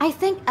 I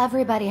think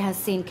everybody has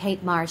seen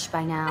Kate Marsh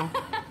by now.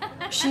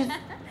 She's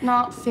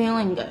not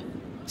feeling good.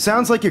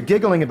 Sounds like you're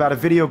giggling about a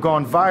video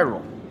gone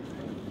viral.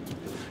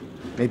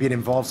 Maybe it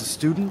involves a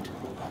student?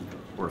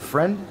 Or a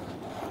friend?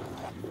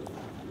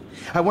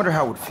 I wonder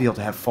how it would feel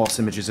to have false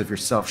images of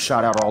yourself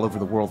shot out all over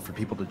the world for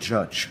people to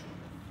judge.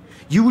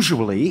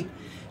 Usually,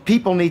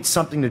 people need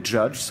something to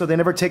judge, so they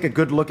never take a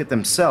good look at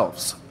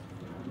themselves.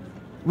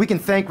 We can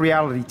thank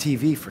reality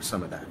TV for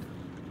some of that.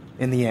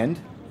 In the end,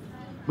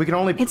 we can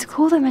only... It's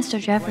cool that Mr.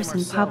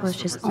 Jefferson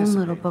published his own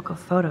little book of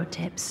photo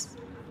tips.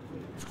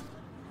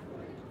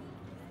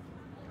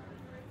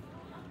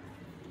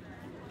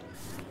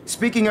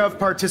 Speaking of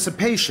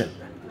participation,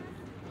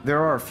 there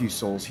are a few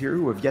souls here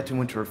who have yet to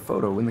enter a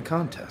photo in the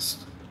contest.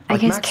 I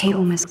Like guess Max Kate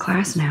will Goff, miss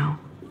class now.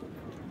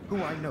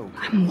 who I know.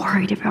 I'm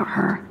worried about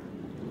her.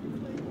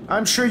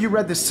 I'm sure you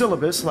read the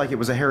syllabus like it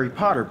was a Harry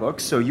Potter book,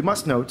 so you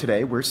must know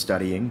today we're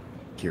studying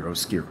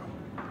chiaroscuro.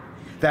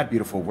 That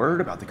beautiful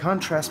word about the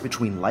contrast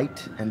between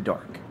light and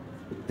dark.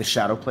 The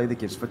shadow play that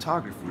gives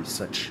photography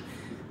such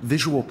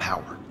visual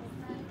power.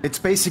 It's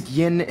basic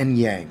yin and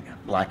yang.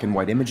 Black and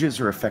white images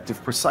are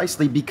effective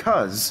precisely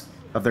because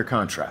of their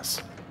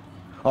contrast.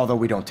 Although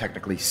we don't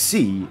technically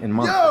see in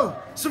months. Yo!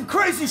 Some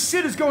crazy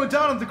shit is going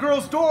down in the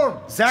girls' dorm!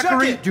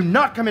 Zachary, Check it! do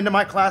not come into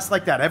my class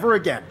like that ever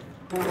again.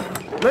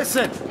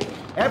 Listen,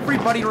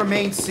 everybody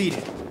remain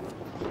seated.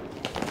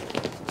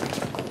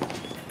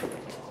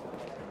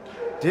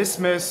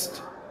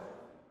 Dismissed.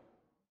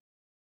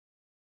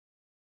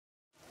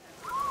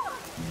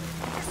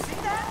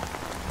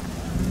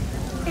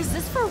 Is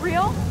this for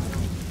real?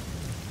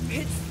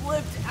 It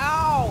slipped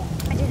out!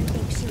 I didn't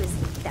think she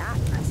was that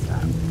messed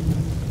up.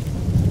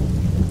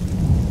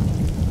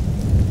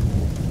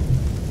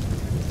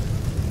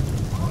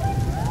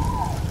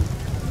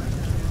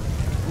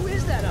 Who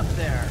is that up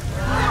there?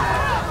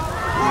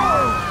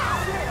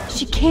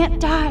 She can't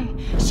die.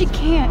 She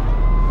can't.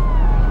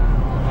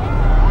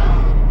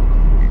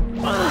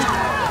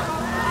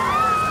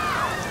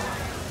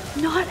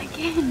 Not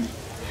again.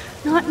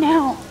 Not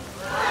now.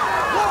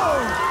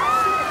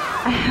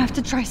 I have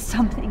to try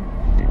something.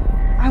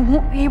 I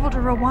won't be able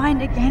to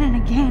rewind again and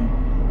again.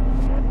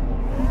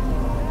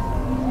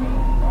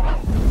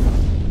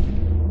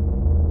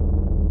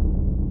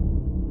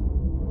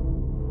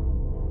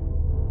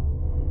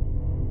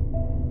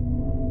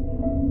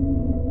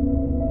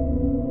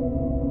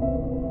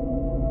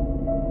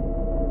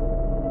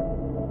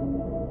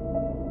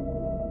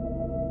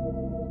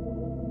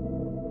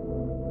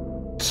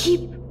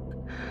 Keep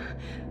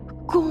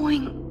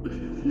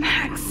going,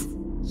 Max.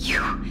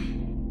 You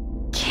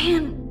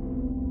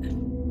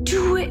can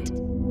do it.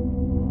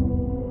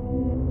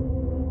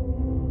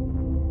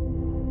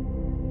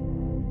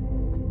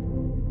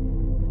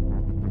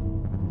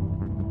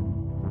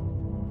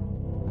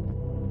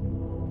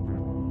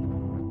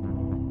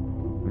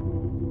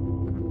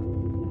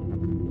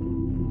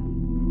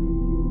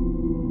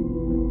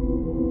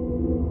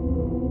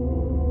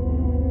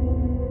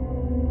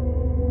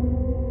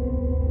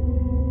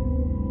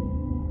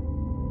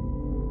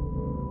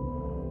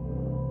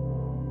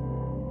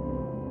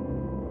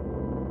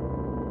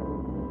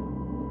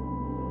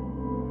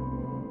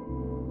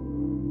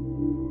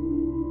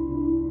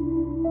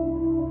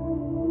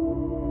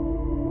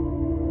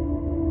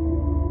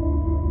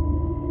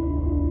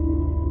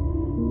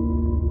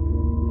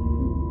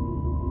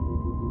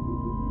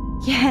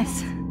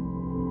 Yes.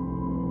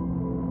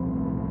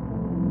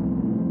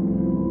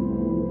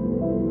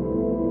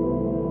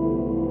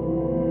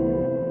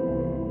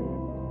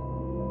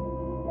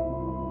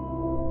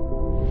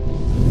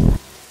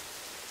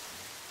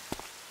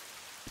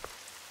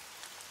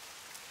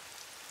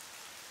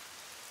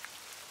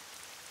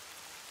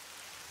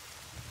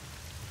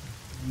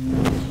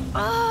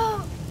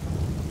 Oh!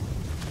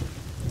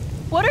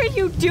 What are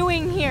you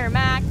doing here,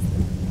 Max?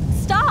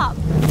 Stop!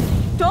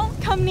 Don't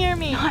come near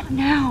me! Not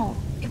now.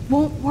 It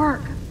won't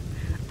work.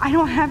 I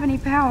don't have any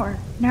power.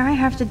 Now I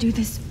have to do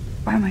this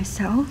by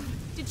myself.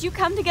 Did you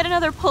come to get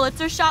another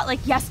Pulitzer shot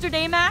like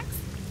yesterday, Max?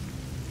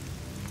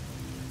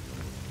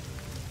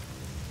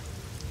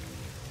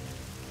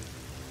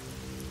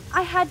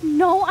 I had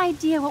no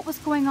idea what was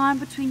going on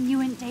between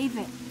you and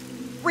David.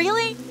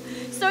 Really?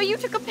 So you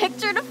took a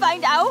picture to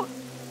find out?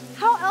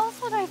 How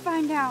else would I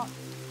find out?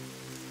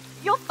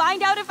 You'll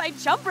find out if I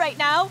jump right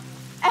now.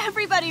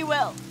 Everybody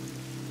will.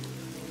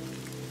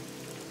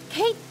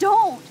 Kate,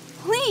 don't!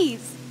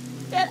 Please!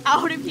 Get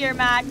out of here,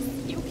 Max.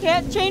 You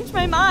can't change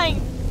my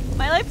mind.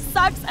 My life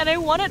sucks and I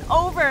want it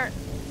over.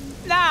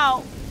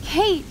 Now.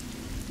 Kate,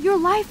 your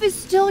life is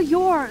still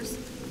yours.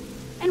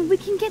 And we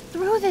can get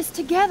through this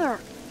together.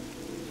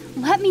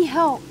 Let me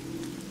help.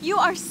 You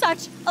are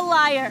such a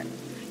liar.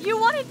 You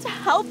wanted to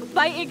help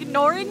by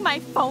ignoring my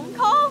phone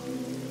call?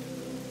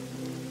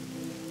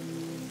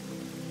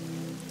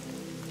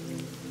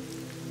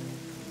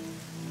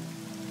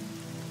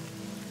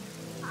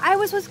 I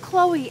was with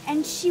Chloe,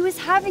 and she was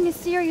having a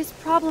serious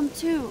problem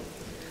too.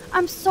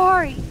 I'm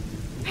sorry.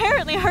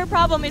 Apparently her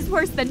problem is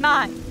worse than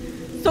mine.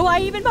 So why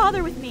even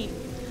bother with me?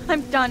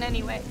 I'm done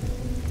anyway.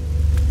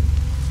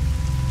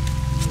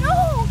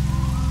 No!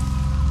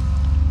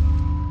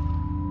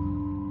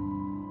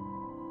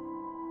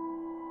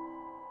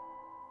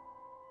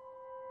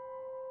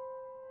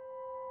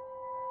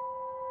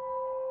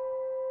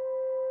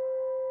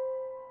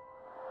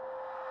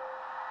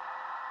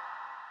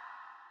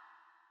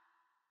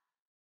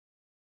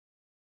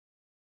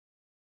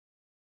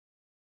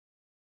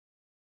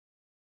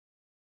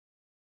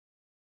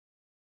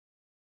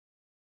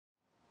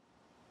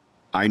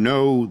 I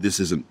know this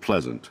isn't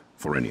pleasant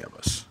for any of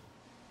us,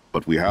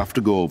 but we have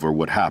to go over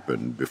what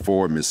happened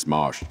before Miss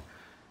Marsh...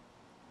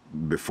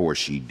 before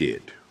she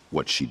did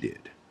what she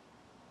did.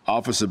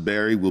 Officer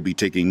Barry will be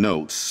taking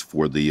notes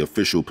for the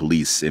official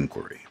police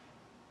inquiry.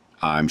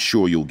 I'm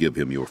sure you'll give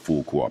him your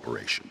full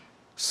cooperation.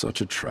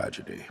 Such a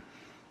tragedy.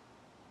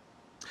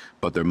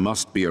 But there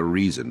must be a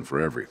reason for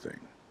everything.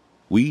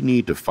 We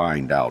need to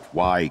find out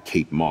why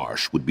Kate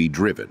Marsh would be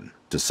driven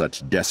to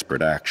such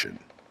desperate action.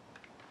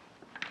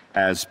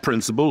 As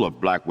principal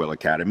of Blackwell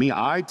Academy,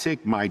 I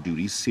take my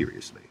duties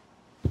seriously.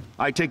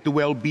 I take the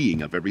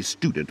well-being of every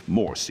student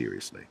more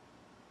seriously.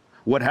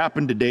 What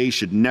happened today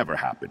should never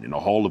happen in a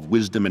hall of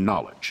wisdom and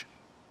knowledge.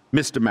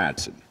 Mr.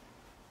 Madsen,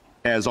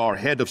 as our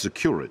head of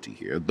security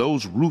here,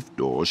 those roof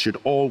doors should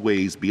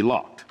always be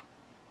locked.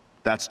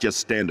 That's just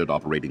standard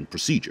operating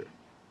procedure.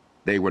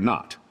 They were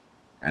not,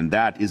 and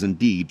that is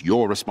indeed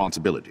your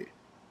responsibility.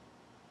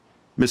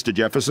 Mr.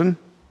 Jefferson,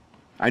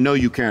 I know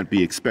you can't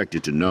be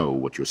expected to know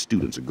what your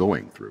students are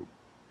going through,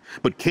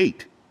 but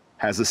Kate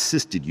has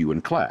assisted you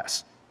in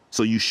class,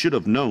 so you should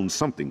have known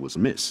something was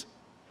amiss.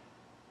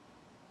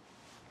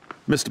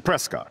 Mr.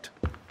 Prescott,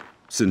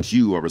 since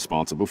you are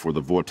responsible for the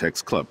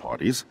Vortex Club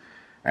parties,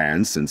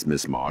 and since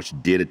Miss Marsh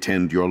did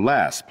attend your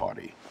last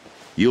party,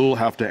 you'll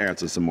have to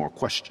answer some more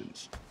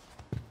questions.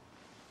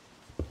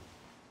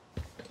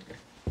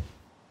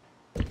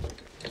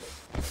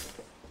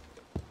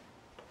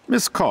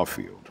 Miss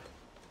Caulfield,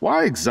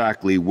 why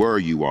exactly were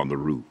you on the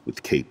roof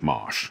with Kate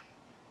Marsh?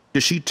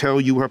 Did she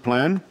tell you her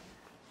plan?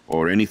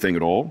 Or anything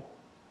at all?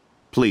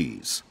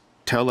 Please,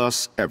 tell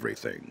us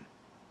everything.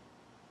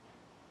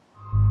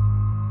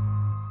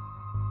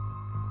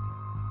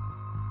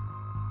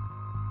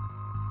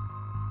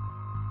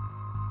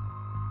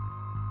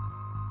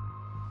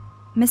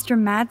 Mr.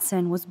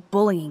 Madsen was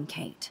bullying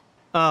Kate.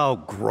 Oh,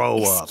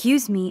 grow up.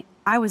 Excuse me,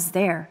 I was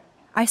there.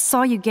 I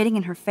saw you getting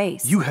in her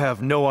face. You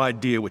have no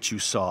idea what you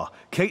saw.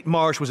 Kate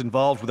Marsh was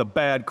involved with a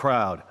bad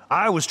crowd.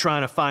 I was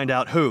trying to find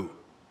out who.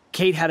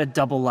 Kate had a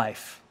double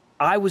life.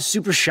 I was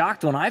super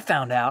shocked when I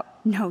found out.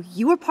 No,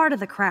 you were part of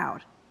the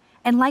crowd.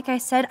 And like I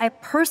said, I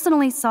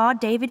personally saw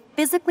David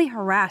physically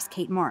harass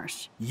Kate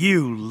Marsh.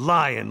 You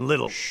lying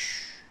little...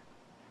 Shh.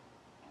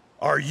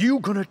 Are you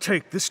gonna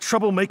take this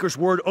troublemaker's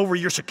word over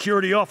your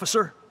security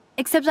officer?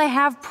 Except I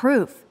have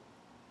proof.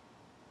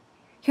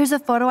 Here's a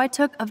photo I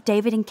took of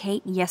David and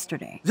Kate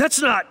yesterday.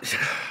 That's not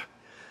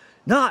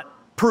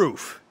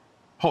proof.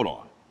 Hold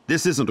on.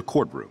 This isn't a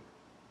courtroom.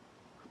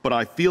 But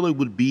I feel it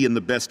would be in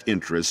the best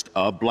interest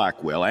of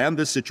Blackwell and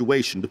this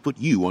situation to put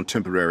you on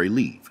temporary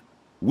leave.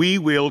 We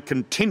will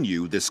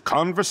continue this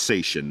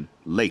conversation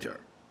later,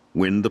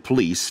 when the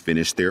police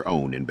finish their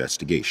own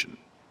investigation.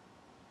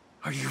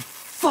 Are you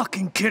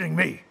fucking kidding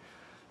me?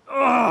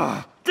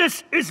 Ugh,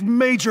 this is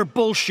major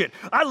bullshit.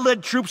 I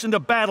led troops into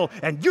battle,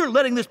 and you're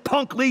letting this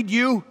punk lead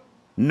you?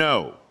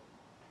 No.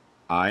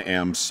 I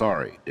am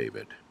sorry,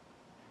 David.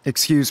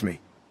 Excuse me.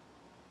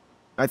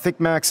 I think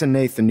Max and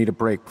Nathan need a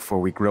break before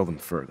we grill them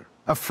further.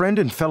 A friend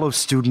and fellow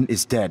student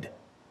is dead.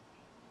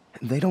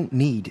 And they don't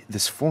need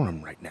this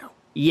forum right now.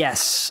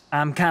 Yes,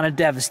 I'm kind of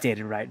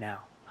devastated right now.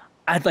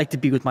 I'd like to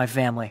be with my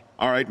family.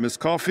 All right, Miss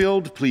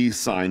Caulfield, please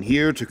sign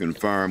here to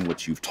confirm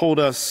what you've told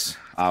us.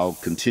 I'll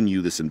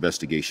continue this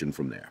investigation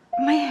from there.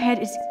 My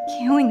head is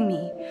killing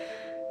me,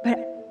 but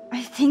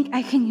I think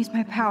I can use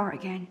my power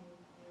again.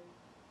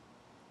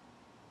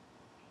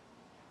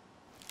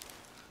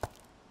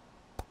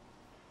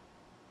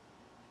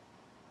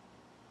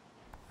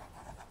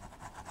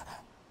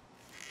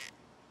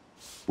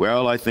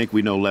 Well, I think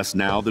we know less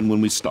now than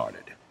when we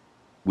started.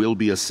 We'll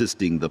be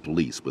assisting the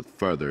police with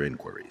further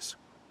inquiries.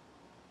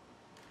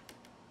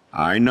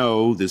 I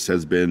know this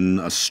has been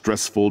a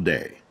stressful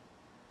day.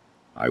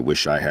 I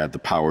wish I had the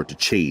power to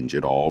change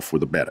it all for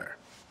the better.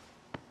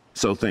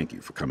 So thank you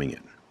for coming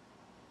in.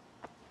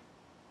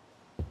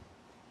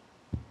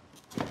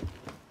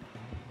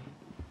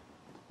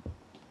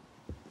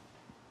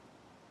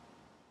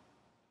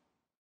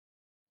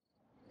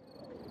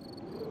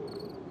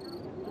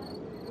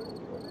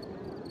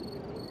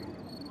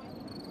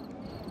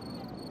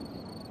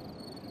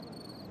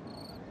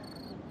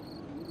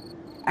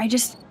 I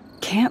just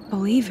can't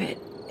believe it.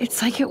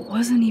 It's like it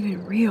wasn't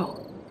even real.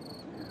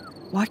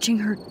 Watching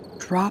her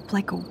drop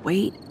like a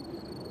weight,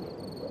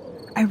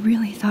 I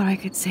really thought I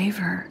could save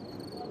her.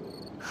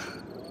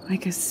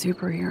 Like a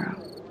superhero.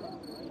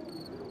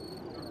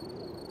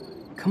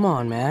 Come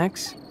on,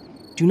 Max.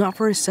 Do not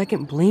for a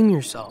second blame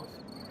yourself.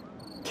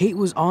 Kate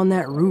was on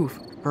that roof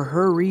for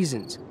her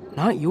reasons,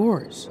 not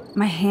yours.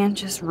 My hand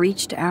just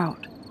reached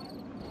out.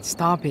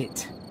 Stop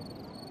it.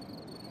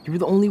 You were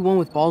the only one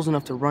with balls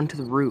enough to run to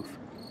the roof.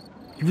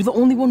 You were the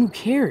only one who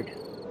cared.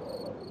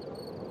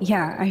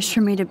 Yeah, I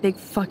sure made a big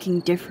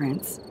fucking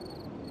difference.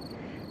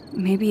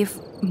 Maybe if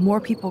more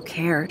people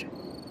cared.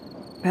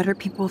 Better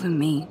people than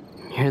me.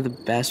 You're the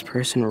best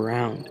person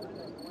around.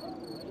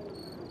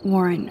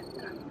 Warren,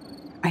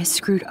 I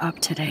screwed up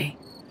today.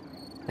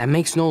 That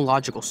makes no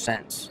logical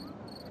sense.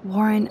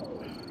 Warren,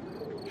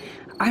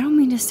 I don't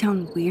mean to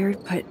sound weird,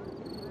 but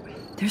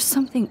There's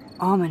something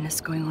ominous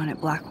going on at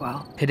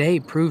Blackwell. Today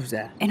proves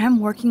that. And I'm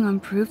working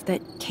on proof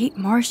that Kate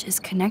Marsh is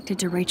connected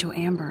to Rachel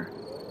Amber.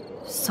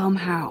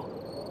 Somehow.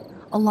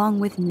 Along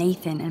with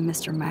Nathan and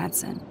Mr.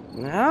 Madsen.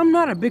 I'm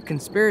not a big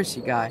conspiracy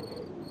guy,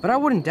 but I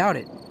wouldn't doubt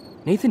it.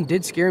 Nathan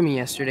did scare me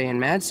yesterday,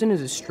 and Madsen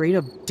is a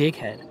straight-up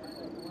dickhead.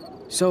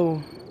 So,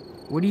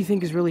 what do you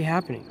think is really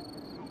happening?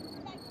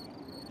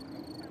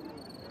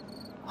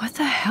 What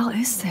the hell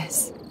is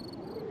this?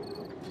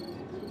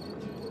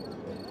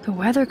 The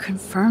weather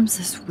confirms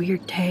this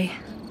weird day.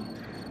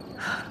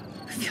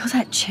 Feel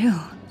that chill.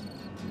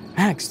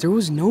 Max, there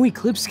was no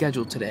eclipse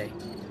scheduled today.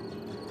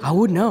 I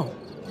would know.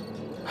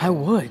 I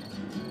would.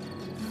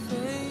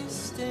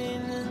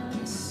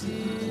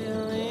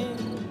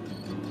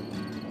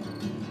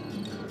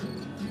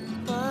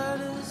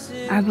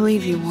 I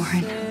believe you,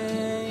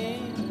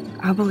 Warren.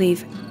 I'll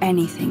believe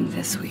anything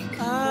this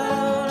week.